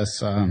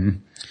Dallas,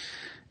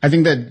 I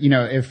think that,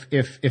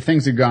 if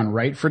things had gone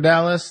right for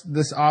Dallas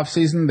this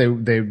offseason,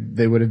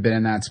 they would have been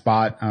in that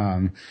spot.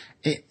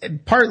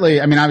 Partly,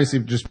 obviously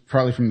just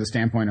partly from the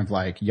standpoint of,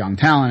 like, young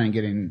talent and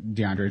getting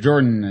DeAndre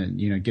Jordan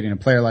and, getting a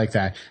player like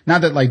that.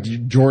 Not that, like,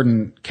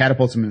 Jordan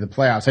catapults them into the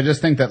playoffs. I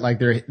just think that, like,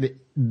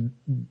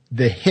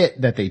 the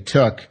hit that they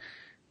took,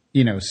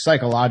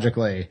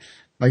 psychologically,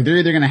 like, they're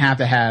either going to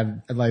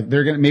have, like,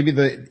 they're going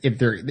to,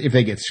 if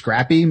they get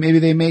scrappy, maybe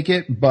they make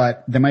it,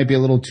 but they might be a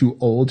little too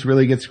old to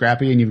really get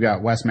scrappy. And you've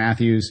got Wes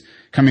Matthews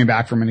coming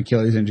back from an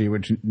Achilles injury,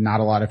 which not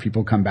a lot of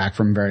people come back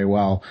from very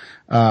well.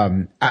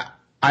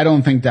 I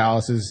don't think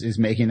Dallas is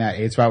making that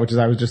 8th spot, which is,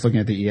 I was just looking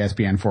at the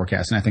ESPN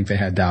forecast, and I think they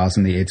had Dallas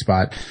in the 8th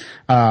spot.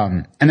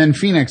 And then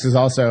Phoenix is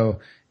also,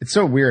 it's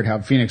so weird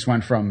how Phoenix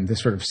went from this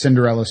sort of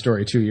Cinderella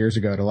story 2 years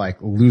ago to, like,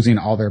 losing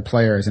all their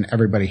players, and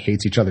everybody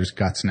hates each other's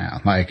guts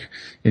now, like,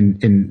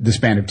 in the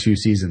span of 2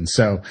 seasons.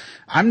 So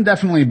I'm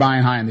definitely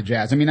buying high on the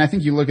Jazz. I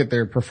think you look at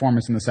their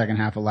performance in the second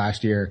half of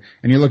last year,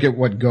 and you look at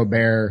what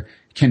Gobert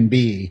can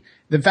be.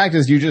 The fact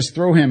is, you just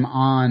throw him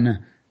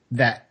on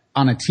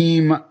a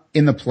team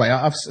in the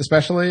playoffs,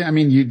 especially.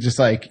 You just,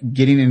 like,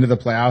 getting into the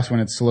playoffs when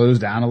it slows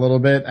down a little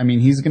bit.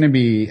 He's going to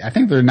be, I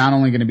think they're not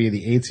only going to be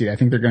the 8th seed, I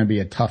think they're going to be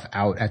a tough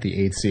out at the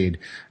 8th seed,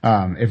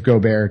 if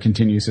Gobert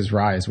continues his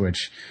rise,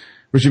 which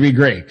would be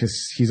great because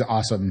he's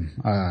awesome.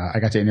 I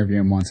got to interview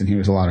him once and he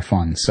was a lot of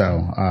fun.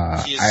 So,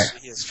 he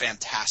is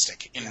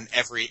fantastic in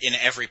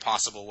every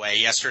possible way.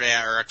 Yesterday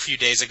or a few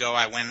days ago,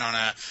 I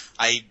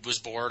was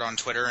bored on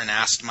Twitter and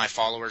asked my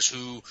followers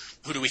who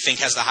do we think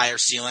has the higher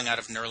ceiling out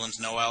of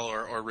Nerlens Noel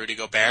or Rudy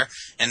Gobert,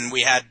 and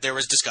there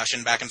was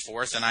discussion back and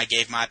forth, and I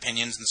gave my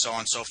opinions and so on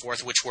and so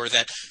forth, which were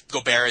that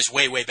Gobert is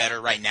way, way better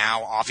right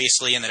now,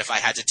 obviously, and that if I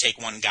had to take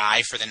one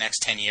guy for the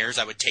next 10 years,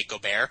 I would take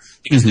Gobert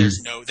because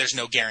there's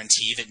no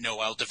guarantee that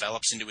Noel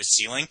develops into his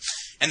ceiling.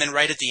 And then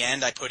right at the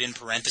end, I put in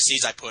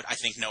parentheses, I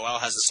think Noel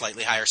has a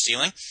slightly higher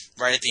ceiling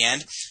right at the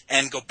end,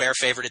 and Gobert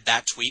favorited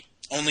that tweet.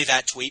 Only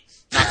that tweet,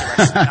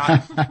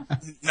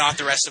 not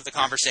the rest of the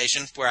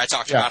conversation where I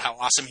talked about how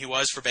awesome he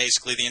was for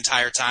basically the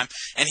entire time.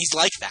 And he's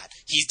like that.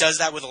 He does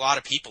that with a lot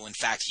of people. In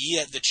fact,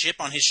 the chip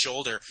on his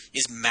shoulder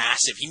is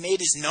massive. He made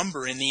his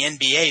number in the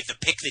NBA, the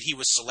pick that he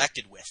was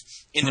selected with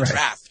in the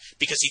draft,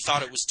 because he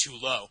thought it was too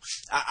low.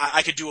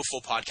 I could do a full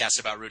podcast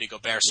about Rudy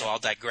Gobert, so I'll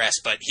digress.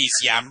 But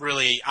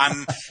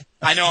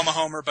I know I'm a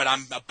homer, but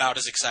I'm about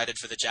as excited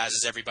for the Jazz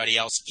as everybody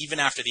else, even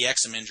after the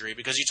Exum injury,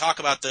 because you talk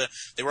about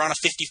they were on a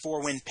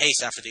 54-win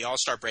pace after the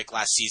All-Star break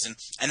last season,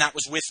 and that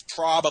was with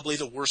probably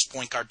the worst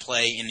point guard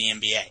play in the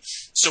NBA.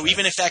 So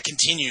even if that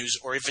continues,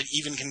 or if it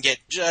even can get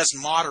just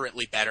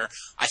moderately better,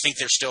 I think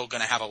they're still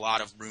going to have a lot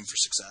of room for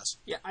success.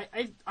 Yeah,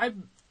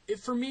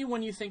 for me,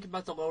 when you think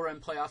about the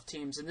lower-end playoff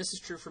teams, and this is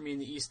true for me in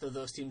the East, though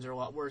those teams are a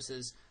lot worse,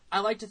 is I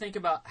like to think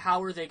about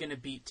how are they going to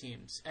beat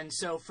teams. And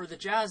so for the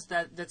Jazz,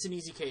 that's an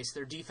easy case.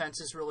 Their defense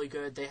is really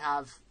good. They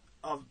have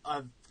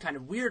a kind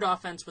of weird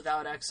offense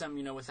without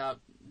Exum, without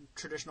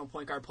traditional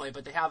point guard play,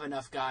 but they have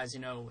enough guys,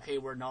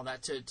 Hayward and all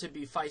that, to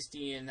be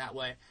feisty in that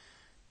way.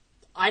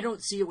 I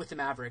don't see it with the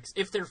Mavericks.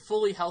 If they're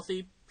fully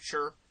healthy,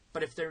 sure.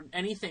 But if they're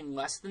anything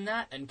less than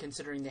that, and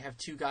considering they have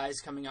 2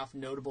 guys coming off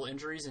notable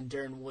injuries, and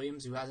Darren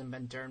Williams, who hasn't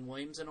been Darren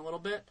Williams in a little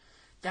bit,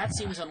 that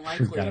seems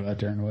unlikely. Forgot about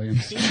Darren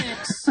Williams.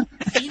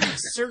 Phoenix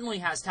certainly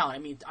has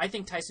talent. I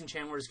think Tyson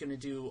Chandler is going to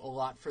do a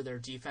lot for their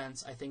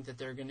defense. I think that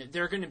they're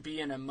going to be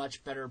in a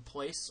much better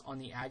place on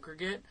the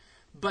aggregate,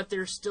 but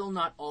they're still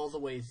not all the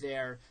way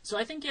there. So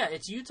I think,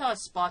 it's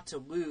Utah's spot to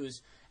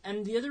lose.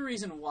 And the other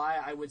reason why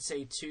I would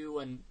say too,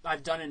 and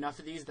I've done enough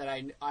of these that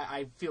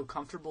I feel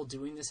comfortable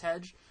doing this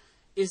hedge,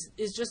 is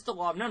just the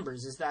law of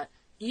numbers. Is that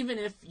even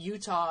if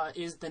Utah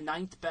is the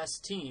 9th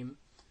best team,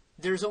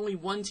 there's only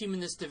one team in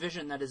this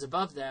division that is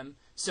above them.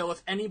 So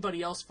if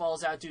anybody else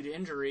falls out due to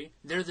injury,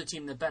 they're the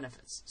team that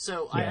benefits.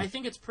 So yeah. I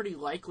think it's pretty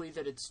likely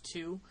that it's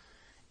 2.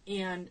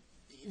 And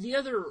the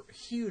other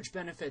huge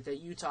benefit that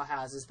Utah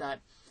has is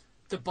that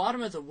the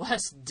bottom of the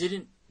West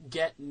didn't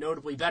get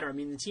notably better. I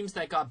mean, the teams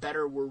that got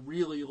better were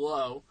really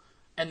low,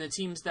 and the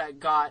teams that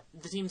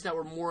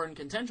were more in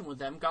contention with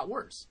them got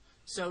worse.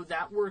 So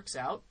that works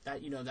out.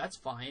 That's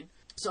fine.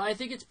 So I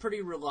think it's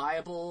pretty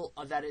reliable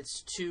that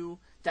it's 2.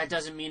 That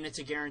doesn't mean it's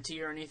a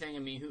guarantee or anything. I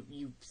mean,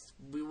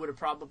 we would have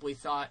probably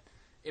thought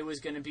it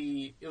was going to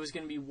be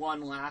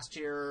 1 last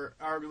year,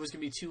 or it was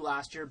going to be 2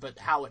 last year. But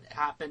how it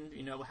happened,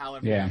 how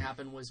everything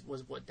happened was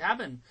what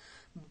happened.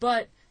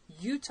 But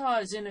Utah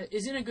is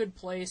in a good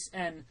place,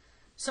 and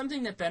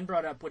something that Ben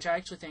brought up, which I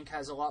actually think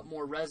has a lot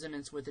more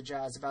resonance with the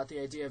Jazz about the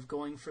idea of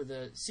going for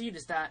the seed,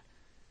 is that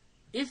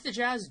if the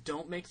Jazz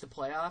don't make the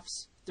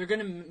playoffs, they're going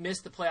to miss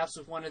the playoffs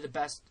with one of the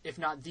best, if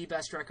not the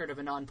best record of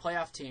a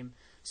non-playoff team.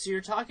 So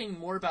you're talking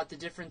more about the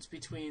difference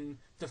between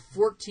the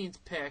 14th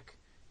pick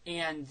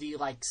and the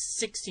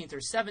 16th or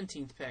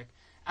 17th pick,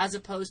 as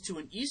opposed to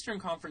an Eastern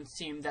Conference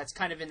team that's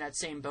kind of in that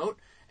same boat.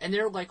 And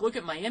they're look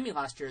at Miami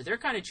last year. They're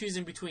kind of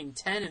choosing between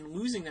 10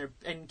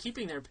 and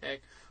keeping their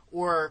pick,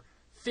 or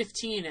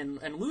 15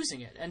 and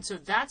losing it. And so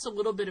that's a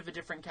little bit of a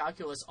different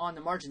calculus on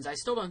the margins. I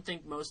still don't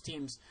think most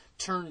teams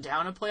turn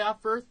down a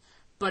playoff berth,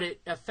 but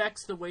it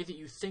affects the way that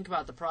you think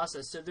about the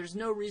process. So there's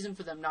no reason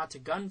for them not to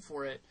gun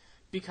for it,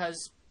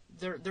 because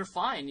they're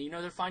fine.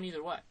 They're fine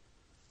either way.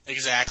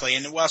 Exactly.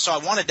 And so I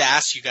wanted to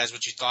ask you guys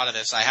what you thought of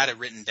this. I had it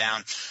written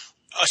down.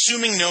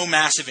 Assuming no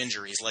massive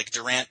injuries, like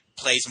Durant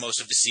plays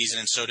most of the season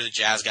and so do the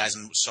Jazz guys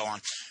and so on,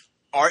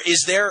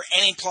 is there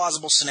any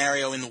plausible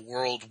scenario in the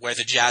world where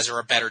the Jazz are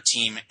a better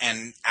team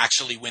and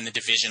actually win the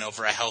division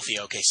over a healthy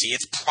OKC?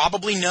 It's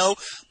probably no,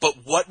 but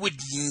what would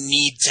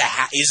need to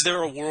is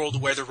there a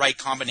world where the right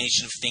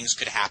combination of things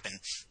could happen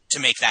to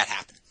make that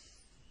happen?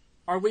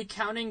 Are we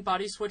counting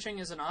body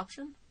switching as an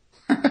option?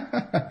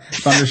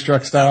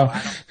 Thunderstruck style.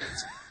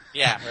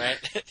 Yeah,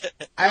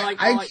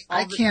 right.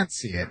 I can't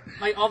see it.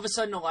 All of a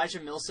sudden, Elijah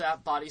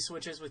Millsap body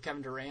switches with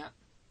Kevin Durant.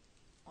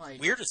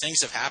 Weirder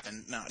things have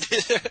happened. No.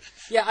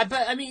 Yeah,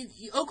 I mean,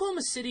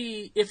 Oklahoma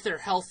City, if they're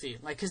healthy,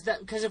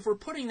 because if we're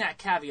putting that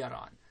caveat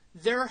on,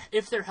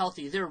 if they're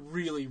healthy, they're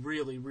really,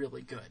 really,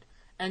 really good.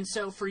 And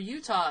so for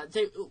Utah,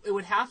 it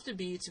would have to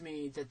be to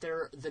me that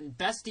they're the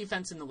best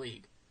defense in the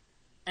league,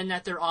 and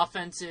that their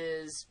offense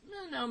is,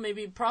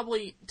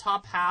 probably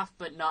top half,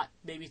 but not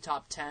maybe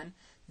top 10.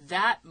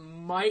 That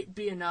might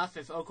be enough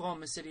if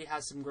Oklahoma City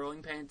has some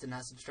growing pains and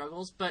has some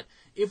struggles. But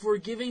if we're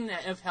giving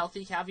the if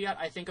healthy caveat,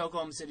 I think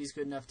Oklahoma City's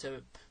good enough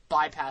to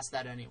bypass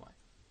that anyway.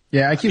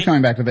 Yeah, I keep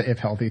coming back to the if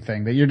healthy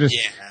thing. That you're just,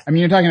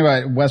 you're talking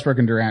about Westbrook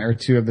and Durant are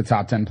 2 of the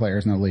top 10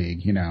 players in the league,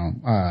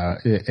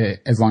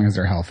 as long as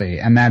they're healthy.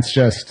 And that's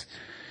just,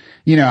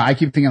 I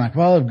keep thinking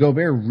if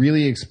Gobert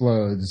really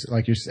explodes,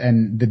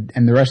 and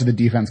the rest of the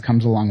defense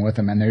comes along with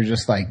him, and they're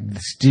just the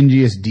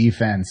stingiest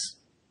defense.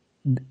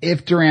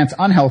 If Durant's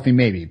unhealthy,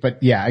 maybe.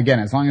 But yeah, again,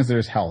 as long as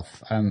there's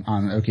health on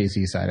the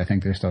OKC side, I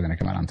think they're still going to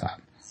come out on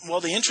top. Well,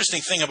 the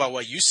interesting thing about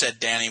what you said,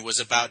 Danny, was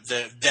about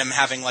them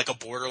having a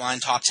borderline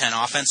top 10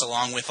 offense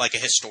along with a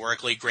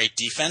historically great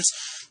defense.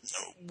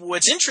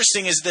 What's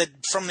interesting is that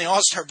from the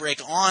All-Star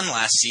break on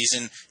last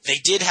season, they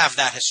did have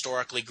that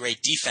historically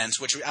great defense,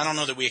 which I don't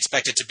know that we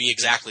expect it to be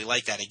exactly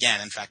like that again.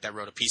 In fact, I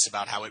wrote a piece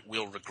about how it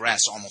will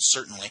regress almost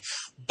certainly.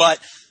 But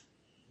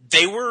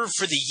they were,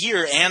 for the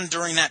year and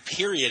during that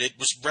period, it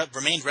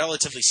remained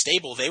relatively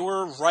stable. They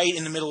were right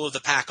in the middle of the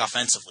pack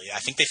offensively. I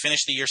think they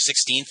finished the year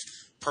 16th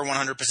per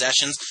 100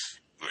 possessions.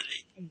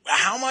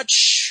 How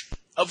much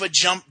of a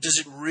jump does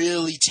it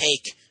really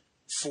take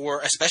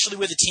especially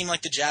with a team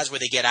like the Jazz, where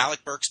they get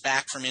Alec Burks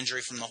back from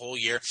injury from the whole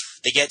year,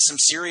 they get some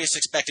serious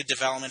expected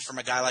development from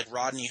a guy like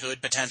Rodney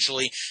Hood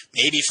potentially,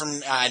 maybe from,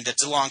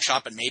 that's a long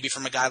shot, but maybe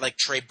from a guy like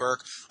Trey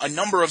Burke. A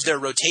number of their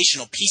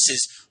rotational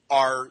pieces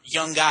are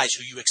young guys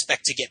who you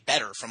expect to get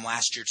better from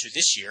last year to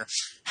this year.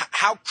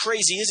 How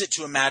crazy is it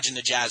to imagine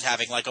the Jazz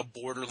having a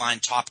borderline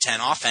top 10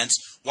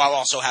 offense while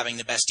also having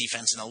the best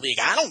defense in the league?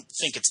 I don't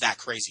think it's that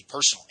crazy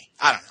personally.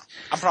 I don't know.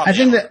 I'm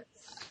probably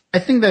I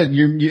think that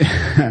you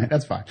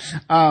that's fine.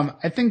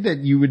 I think that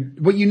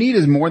what you need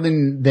is more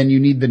than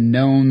you need the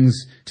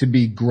knowns to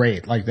be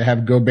great. To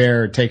have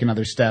Gobert take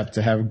another step,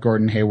 to have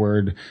Gordon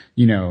Hayward,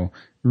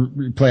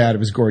 play out of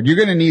his gourd. You're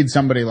going to need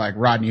somebody like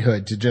Rodney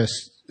Hood to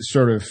just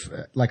sort of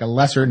a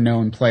lesser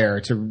known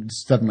player to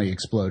suddenly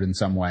explode in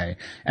some way,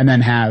 and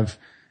then have,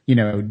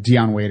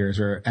 Dion Waiters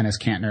or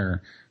Enes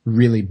Kanter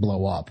really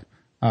blow up.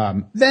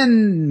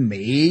 Then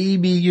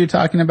maybe you're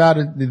talking about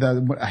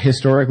a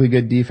historically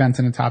good defense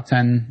in a top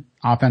 10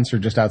 offense or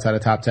just outside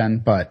of top 10.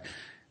 But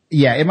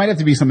Yeah, it might have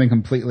to be something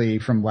completely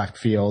from left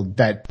field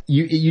that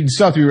you'd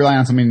still have to be relying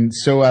on something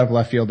so out of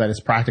left field that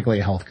it's practically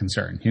a health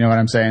concern. You know what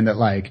I'm saying? That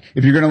like,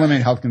 if you're going to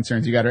eliminate health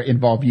concerns, you got to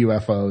involve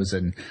UFOs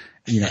and,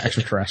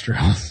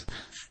 extraterrestrials.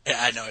 Yeah,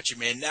 I know what you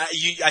mean.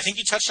 I think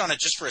you touched on it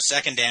just for a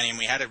second, Danny, and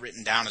we had it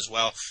written down as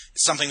well.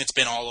 It's something that's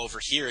been all over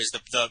here is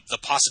the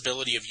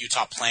possibility of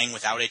Utah playing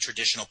without a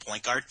traditional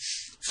point guard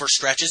for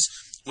stretches,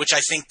 which I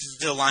think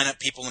the lineup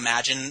people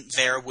imagine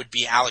there would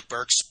be Alec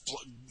Burks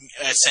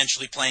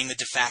essentially playing the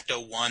de facto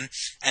one,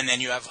 and then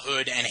you have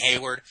Hood and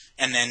Hayward,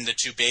 and then the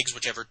two bigs,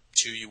 whichever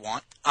two you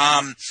want.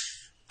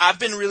 I've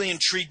been really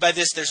intrigued by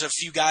this. There's a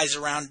few guys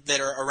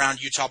that are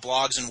around Utah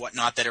blogs and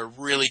whatnot that are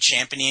really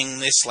championing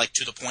this, like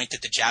to the point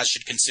that the Jazz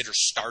should consider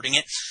starting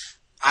it.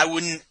 I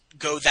wouldn't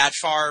go that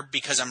far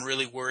because I'm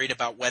really worried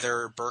about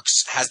whether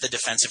Burks has the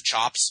defensive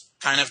chops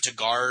kind of to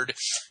guard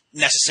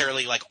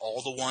necessarily like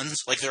all the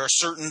ones. Like there are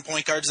certain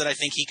point guards that I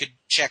think he could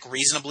check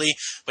reasonably,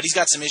 but he's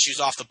got some issues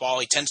off the ball.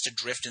 He tends to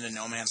drift into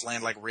no man's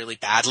land like really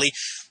badly.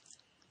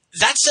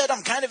 That said,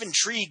 I'm kind of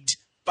intrigued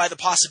by the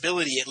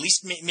possibility, at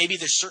least maybe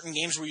there's certain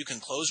games where you can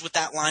close with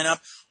that lineup,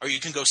 or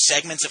you can go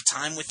segments of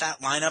time with that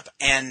lineup,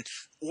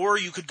 or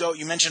you could go,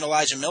 you mentioned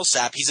Elijah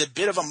Millsap, he's a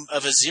bit of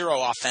a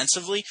zero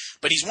offensively,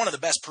 but he's one of the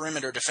best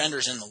perimeter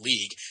defenders in the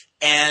league,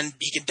 and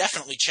he can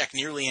definitely check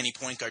nearly any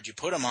point guard you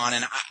put him on,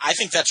 and I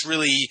think that's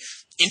really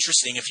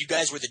interesting. If you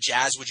guys were the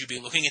Jazz, would you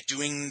be looking at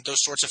doing those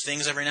sorts of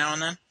things every now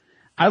and then?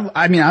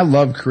 I mean, I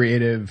love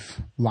creative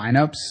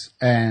lineups,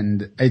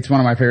 and it's one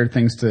of my favorite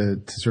things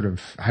to sort of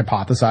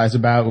hypothesize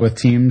about with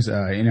teams.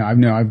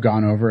 I've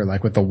gone over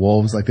like with the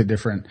Wolves, like the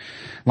different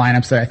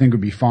lineups that I think would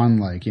be fun,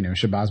 like,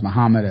 Shabazz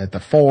Muhammad at the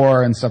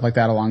 4 and stuff like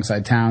that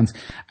alongside Towns.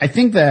 I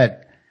think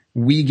that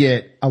we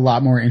get a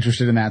lot more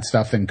interested in that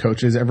stuff than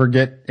coaches ever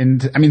get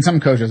into. I mean, some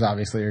coaches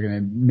obviously are going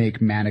to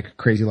make manic,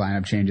 crazy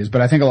lineup changes,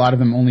 but I think a lot of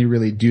them only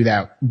really do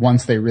that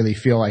once they really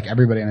feel like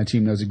everybody on the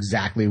team knows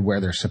exactly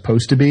where they're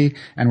supposed to be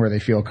and where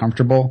they feel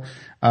comfortable.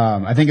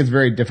 I think it's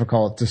very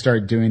difficult to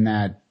start doing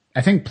that.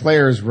 I think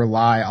players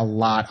rely a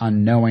lot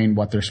on knowing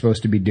what they're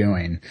supposed to be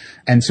doing.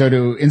 And so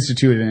to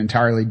institute an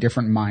entirely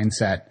different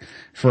mindset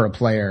for a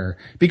player,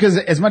 because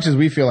as much as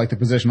we feel like the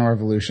positional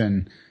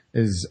revolution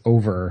is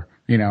over,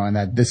 and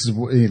that this is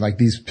like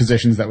these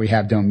positions that we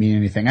have don't mean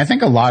anything. I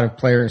think a lot of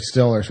players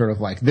still are sort of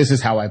like, this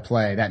is how I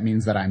play. That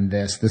means that I'm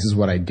this. This is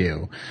what I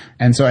do.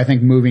 And so I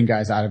think moving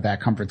guys out of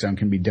that comfort zone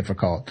can be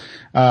difficult.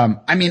 I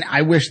can't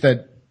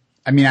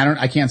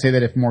say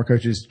that if more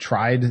coaches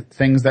tried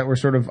things that were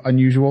sort of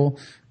unusual,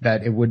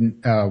 that it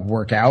wouldn't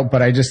work out.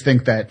 But I just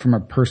think that from a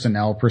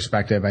personnel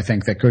perspective, I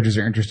think that coaches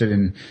are interested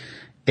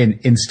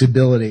in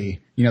stability.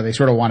 They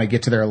sort of want to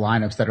get to their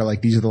lineups that are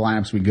like, these are the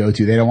lineups we go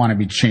to. They don't want to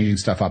be changing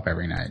stuff up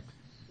every night.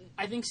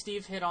 I think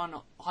Steve hit on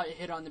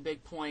the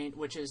big point,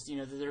 which is,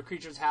 their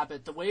creature's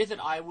habit. The way that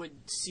I would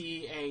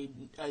see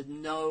a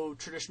no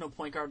traditional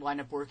point guard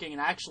lineup working,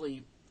 and I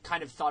actually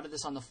kind of thought of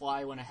this on the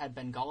fly when I had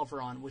Ben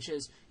Golliver on, which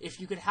is if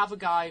you could have a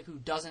guy who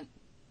doesn't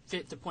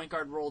fit the point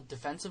guard role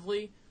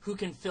defensively, who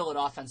can fill it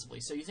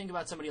offensively. So you think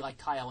about somebody like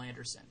Kyle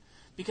Anderson.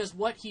 Because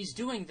what he's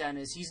doing then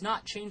is he's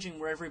not changing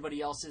where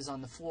everybody else is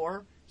on the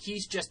floor.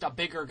 He's just a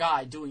bigger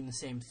guy doing the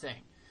same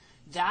thing.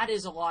 That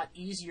is a lot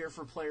easier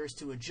for players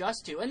to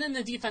adjust to. And then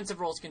the defensive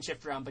roles can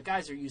shift around, but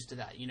guys are used to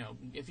that.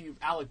 If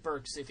Alec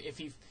Burks,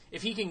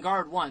 if he can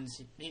guard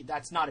ones,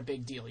 that's not a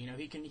big deal.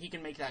 He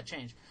can make that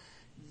change.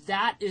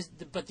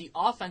 But the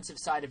offensive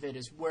side of it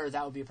is where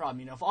that would be a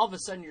problem. If all of a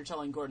sudden you're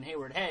telling Gordon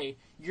Hayward, hey,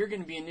 you're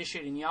going to be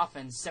initiating the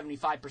offense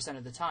 75%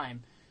 of the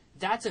time,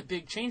 that's a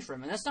big change for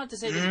him. And that's not to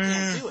say that he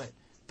can't do it.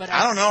 But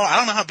I don't know. I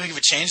don't know how big of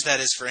a change that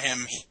is for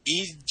him.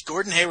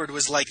 Gordon Hayward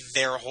was like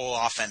their whole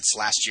offense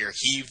last year.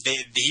 He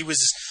was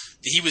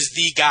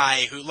the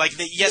guy who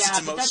it's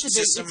a motion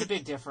system. It's a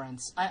big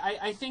difference.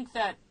 I think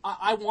that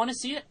I want to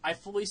see it. I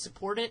fully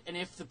support it, and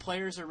if the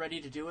players are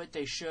ready to do it,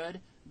 they should.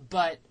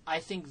 But I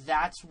think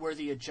that's where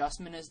the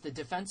adjustment is. The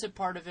defensive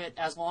part of it,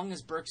 as long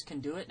as Burks can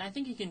do it, and I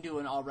think he can do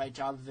an all right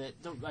job of it.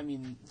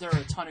 There are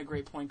a ton of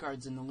great point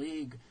guards in the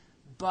league.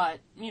 But,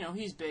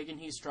 he's big and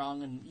he's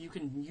strong, and you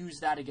can use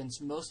that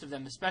against most of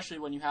them, especially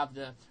when you have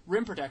the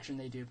rim protection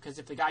they do. Because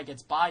if the guy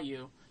gets by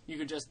you,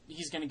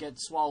 he's going to get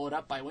swallowed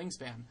up by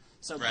wingspan.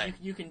 So right.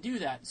 you can do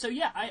that. So,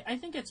 yeah, I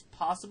think it's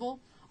possible.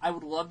 I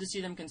would love to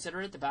see them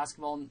consider it. The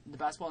basketball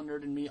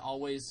nerd in me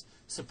always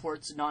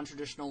supports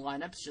non-traditional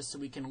lineups just so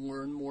we can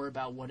learn more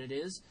about what it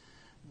is.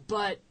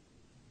 But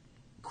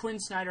Quinn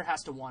Snyder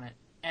has to want it,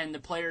 and the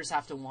players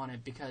have to want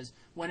it, because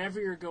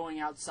whenever you're going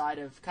outside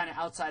of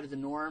the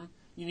norm,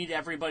 you need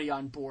everybody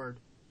on board,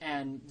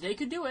 and they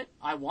could do it.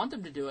 I want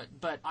them to do it,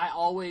 but I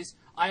always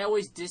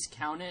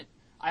discount it.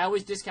 I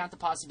always discount the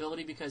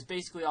possibility, because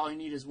basically all you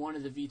need is one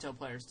of the veto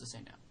players to say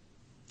no.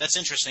 That's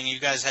interesting. You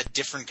guys had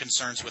different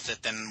concerns with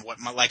it than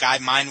what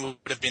mine would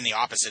have been the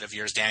opposite of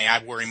yours, Danny.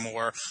 I worry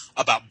more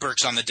about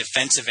Burks on the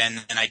defensive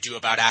end than I do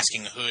about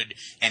asking Hood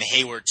and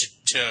Hayward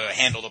to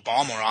handle the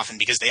ball more often,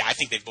 because I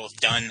think they've both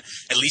done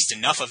at least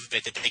enough of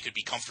it that they could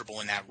be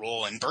comfortable in that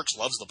role. And Burks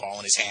loves the ball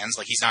in his hands;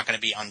 like he's not going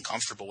to be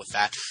uncomfortable with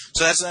that.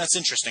 So that's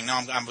interesting. No,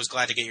 I was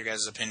glad to get your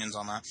guys' opinions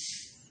on that.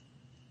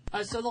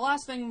 So the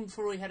last thing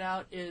before we head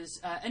out is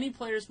any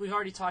players. We've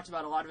already talked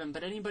about a lot of them,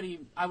 but anybody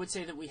I would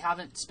say that we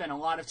haven't spent a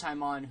lot of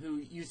time on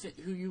who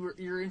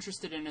you're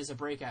interested in as a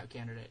breakout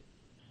candidate.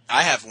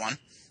 I have one.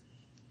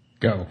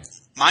 Go.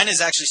 Mine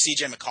is actually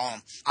C.J.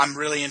 McCollum. I'm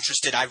really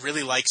interested. I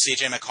really like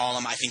C.J.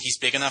 McCollum. I think he's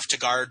big enough to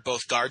guard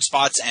both guard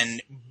spots,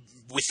 and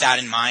with that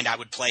in mind, I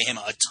would play him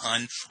a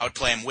ton. I would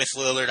play him with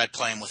Lillard. I'd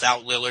play him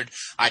without Lillard.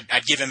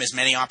 I'd give him as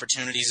many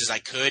opportunities as I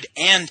could.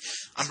 And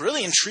I'm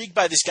really intrigued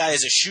by this guy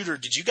as a shooter.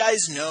 Did you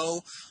guys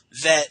know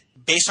that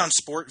based on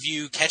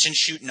SportView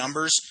catch-and-shoot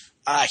numbers,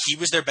 he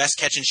was their best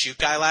catch-and-shoot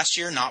guy last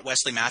year, not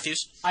Wesley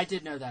Matthews? I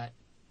did know that.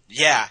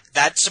 Yeah,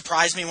 that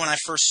surprised me when I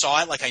first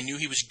saw it. Like, I knew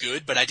he was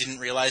good, but I didn't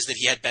realize that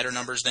he had better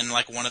numbers than,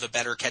 like, one of the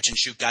better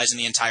catch-and-shoot guys in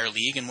the entire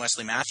league in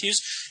Wesley Matthews.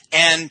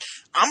 And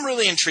I'm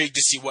really intrigued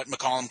to see what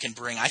McCollum can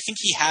bring. I think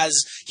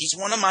he's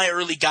one of my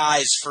early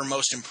guys for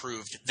most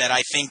improved that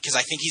I think, because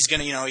I think he's going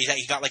to,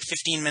 he got like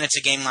 15 minutes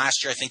a game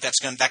last year. I think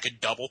that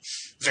could double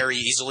very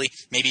easily,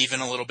 maybe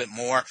even a little bit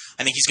more.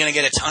 I think he's going to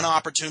get a ton of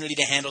opportunity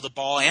to handle the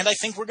ball, and I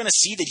think we're going to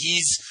see that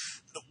he's,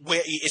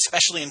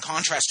 especially in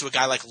contrast to a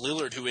guy like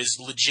Lillard, who is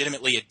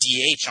legitimately a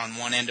DH on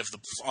one end of the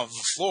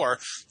floor.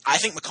 I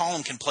think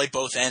McCollum can play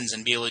both ends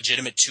and be a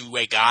legitimate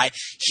two-way guy.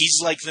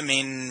 He's like the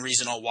main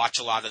reason I'll watch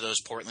a lot of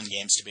those Portland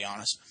games, to be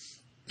honest.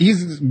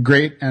 He's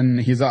great, and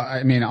he's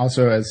a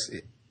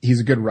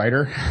good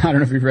writer. I don't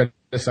know if you've read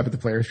this up at the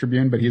Players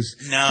Tribune, but he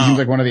seems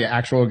like one of the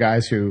actual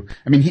guys who,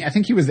 I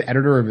think he was the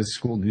editor of his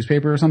school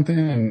newspaper or something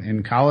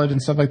in college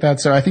and stuff like that.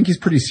 So I think he's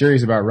pretty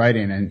serious about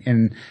writing.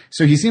 And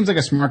so he seems like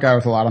a smart guy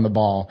with a lot on the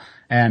ball,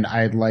 and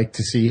I'd like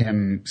to see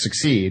him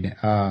succeed.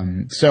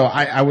 So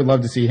I would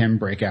love to see him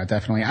break out,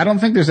 definitely. I don't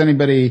think there's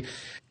anybody.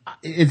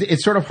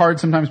 It's sort of hard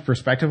sometimes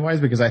perspective-wise,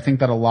 because I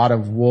think that a lot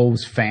of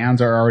Wolves fans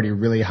are already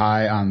really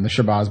high on the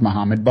Shabazz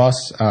Muhammad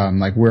bus.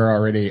 Like, we're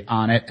already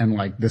on it, and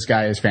like, this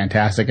guy is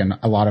fantastic and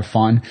a lot of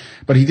fun.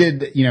 But he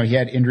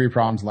had injury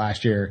problems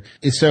last year.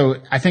 So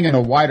I think in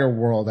a wider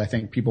world, I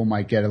think people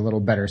might get a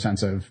little better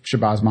sense of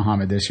Shabazz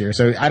Muhammad this year.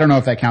 So I don't know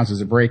if that counts as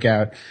a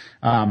breakout.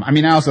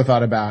 I also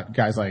thought about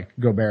guys like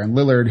Gobert and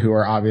Lillard, who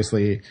are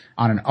obviously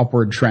on an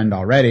upward trend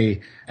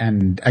already.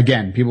 And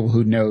again, people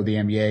who know the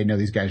NBA know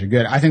these guys are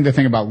good. I think the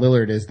thing about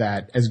Lillard is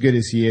that as good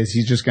as he is,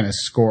 he's just going to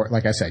score,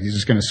 like I said, he's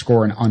just going to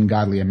score an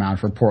ungodly amount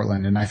for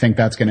Portland. And I think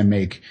that's going to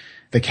make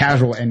the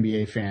casual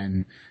NBA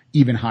fan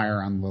even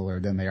higher on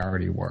Lillard than they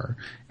already were.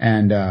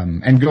 And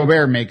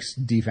Gobert makes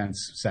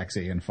defense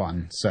sexy and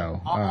fun.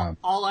 So,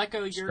 I'll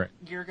echo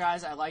your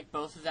guys. I like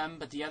both of them,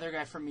 but the other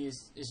guy for me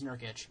is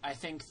Nurkic. I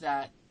think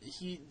that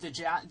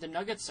the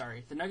Nuggets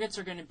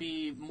are going to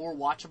be more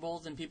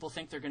watchable than people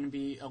think. They're going to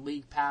be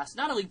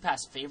not a league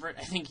pass favorite.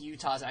 I think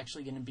Utah's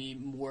actually going to be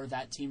more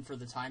that team for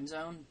the time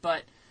zone,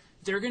 but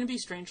they're going to be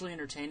strangely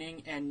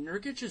entertaining, and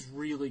Nurkic is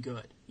really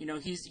good.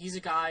 He's a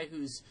guy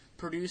who's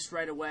produced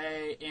right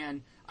away,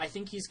 and I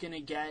think he's going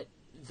to get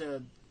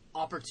the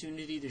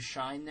opportunity to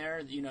shine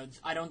there.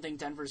 I don't think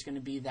Denver's going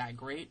to be that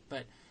great,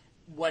 but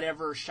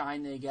whatever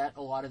shine they get,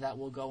 a lot of that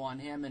will go on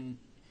him, and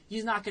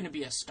he's not going to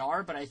be a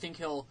star, but I think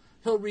he'll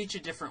reach a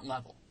different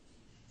level.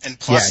 And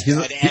plus,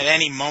 at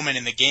any moment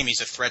in the game,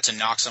 he's a threat to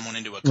knock someone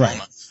into a coma.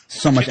 Right.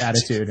 So much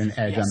attitude and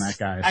edge on that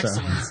guy.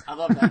 Excellent. So. I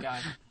love that guy.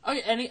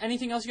 Okay,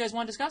 anything else you guys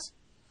want to discuss?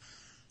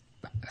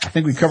 I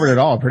think we covered it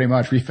all pretty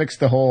much. We fixed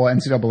the whole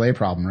NCAA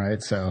problem,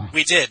 right? So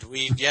we did.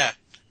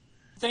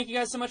 Thank you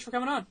guys so much for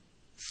coming on.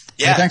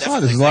 Yeah, thanks a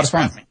lot. This was a lot of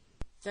fun.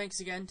 Thanks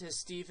again to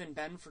Steve and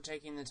Ben for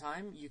taking the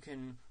time. You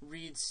can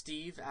read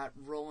Steve at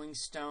Rolling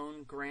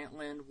Stone,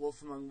 Grantland,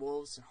 Wolf Among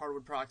Wolves,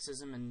 Hardwood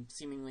Paroxysm, and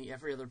seemingly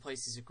every other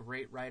place. He's a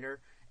great writer.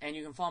 And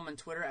you can follow him on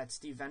Twitter at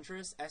Steve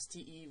Venturous,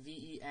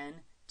 StevenTurous.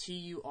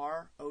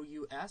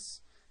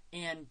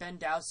 And Ben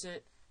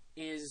Dowsett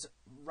is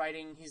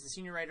writing, he's the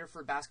senior writer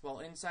for Basketball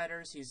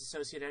Insiders. He's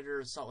associate editor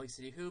of Salt Lake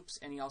City Hoops,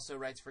 and he also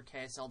writes for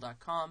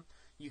KSL.com.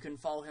 You can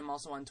follow him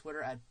also on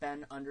Twitter at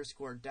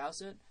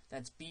Ben_Dowsett.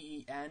 That's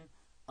BEN_DOWSETT.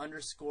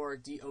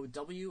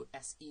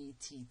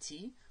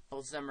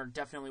 Both of them are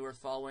definitely worth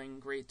following.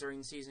 Great during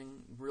the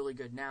season, really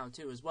good now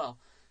too as well.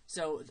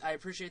 So I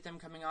appreciate them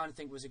coming on. I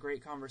think it was a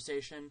great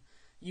conversation.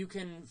 You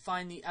can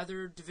find the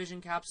other division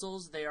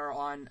capsules. They are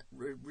on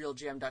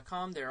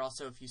RealGM.com. They're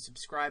also, if you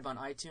subscribe on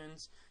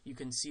iTunes, you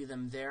can see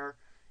them there.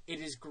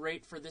 It is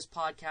great for this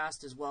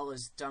podcast as well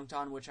as Dunked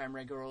On, which I'm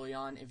regularly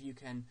on. If you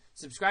can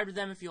subscribe to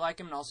them if you like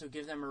them, and also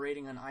give them a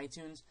rating on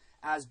iTunes.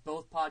 As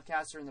both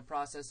podcasts are in the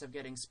process of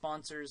getting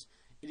sponsors,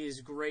 it is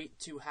great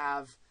to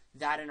have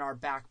that in our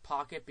back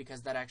pocket,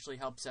 because that actually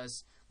helps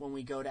us when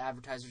we go to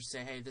advertisers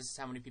say, hey, this is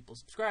how many people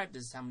subscribe,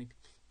 this is how many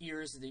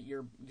ears that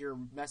your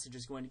message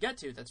is going to get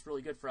to. That's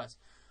really good for us.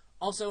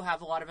 Also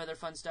have a lot of other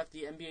fun stuff.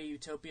 The NBA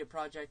Utopia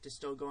project is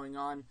still going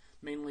on,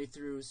 mainly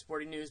through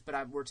Sporting News,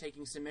 but we're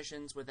taking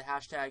submissions with the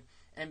hashtag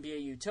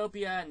NBA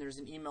Utopia, and there's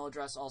an email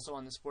address also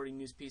on the Sporting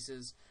News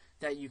pieces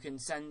that you can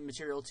send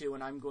material to,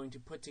 and I'm going to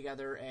put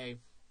together a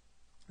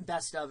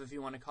best of, if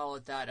you want to call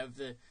it that, of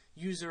the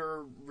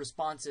user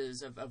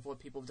responses of what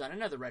people have done,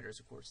 and other writers,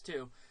 of course,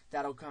 too.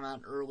 That'll come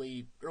out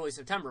early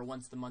September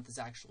once the month is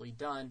actually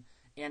done,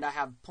 and I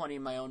have plenty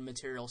of my own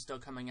material still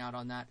coming out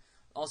on that.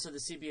 Also, the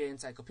CBA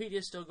Encyclopedia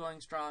is still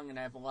going strong, and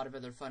I have a lot of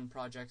other fun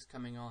projects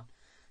coming on.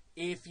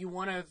 If you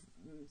want to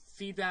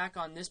feedback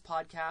on this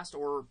podcast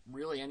or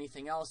really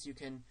anything else, you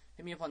can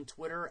hit me up on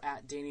Twitter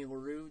at Danny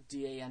LaRue,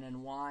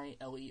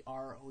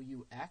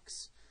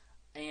 DANNYLEROUX.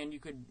 And you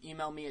could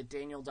email me at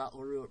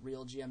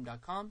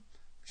daniel.larue@realgm.com.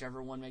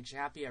 Whichever one makes you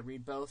happy. I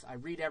read both. I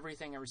read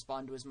everything. I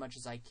respond to as much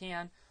as I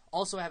can.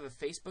 Also, I have a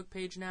Facebook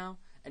page now,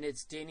 and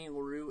it's Danny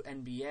LaRue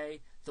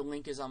NBA. The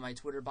link is on my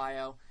Twitter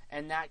bio,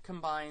 and that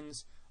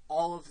combines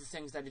all of the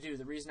things that I do.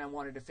 The reason I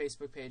wanted a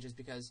Facebook page is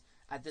because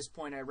at this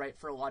point I write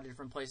for a lot of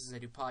different places. I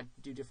do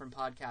different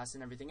podcasts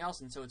and everything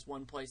else, and so it's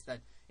one place that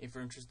if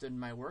you're interested in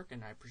my work,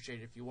 and I appreciate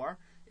it if you are,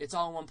 it's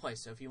all in one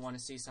place. So if you want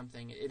to see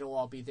something, it'll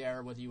all be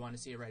there, whether you want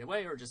to see it right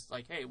away or just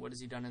like, hey, what has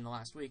he done in the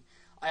last week?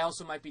 I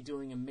also might be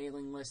doing a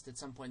mailing list at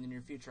some point in the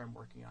near future. I'm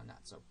working on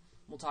that, so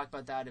we'll talk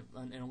about that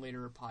in a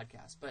later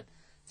podcast. But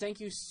thank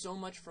you so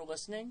much for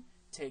listening.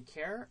 Take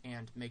care,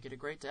 and make it a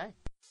great day.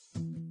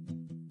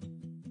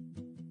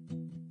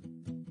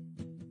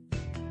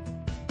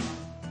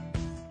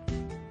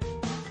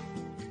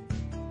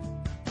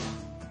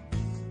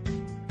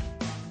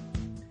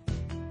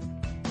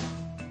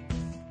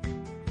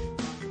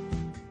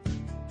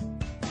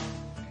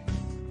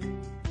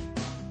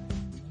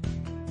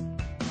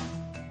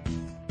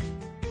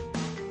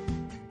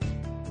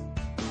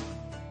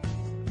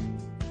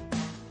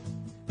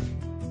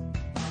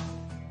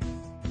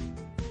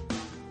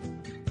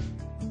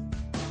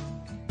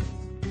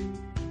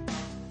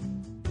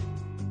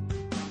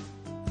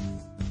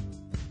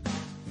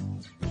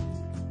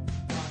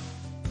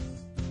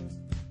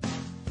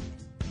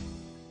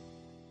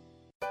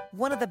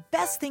 One of the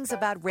best things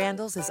about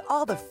Randall's is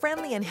all the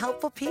friendly and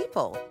helpful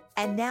people.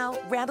 And now,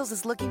 Randall's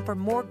is looking for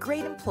more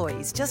great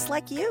employees just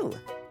like you.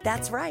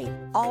 That's right.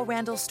 All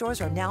Randall's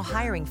stores are now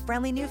hiring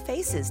friendly new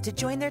faces to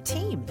join their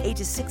team.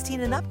 Ages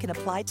 16 and up can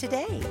apply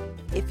today.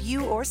 If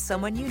you or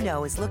someone you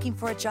know is looking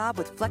for a job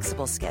with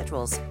flexible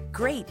schedules,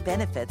 great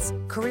benefits,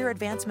 career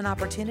advancement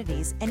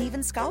opportunities, and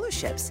even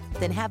scholarships,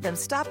 then have them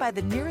stop by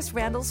the nearest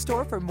Randall's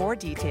store for more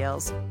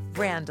details.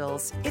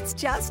 Randall's, it's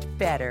just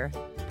better.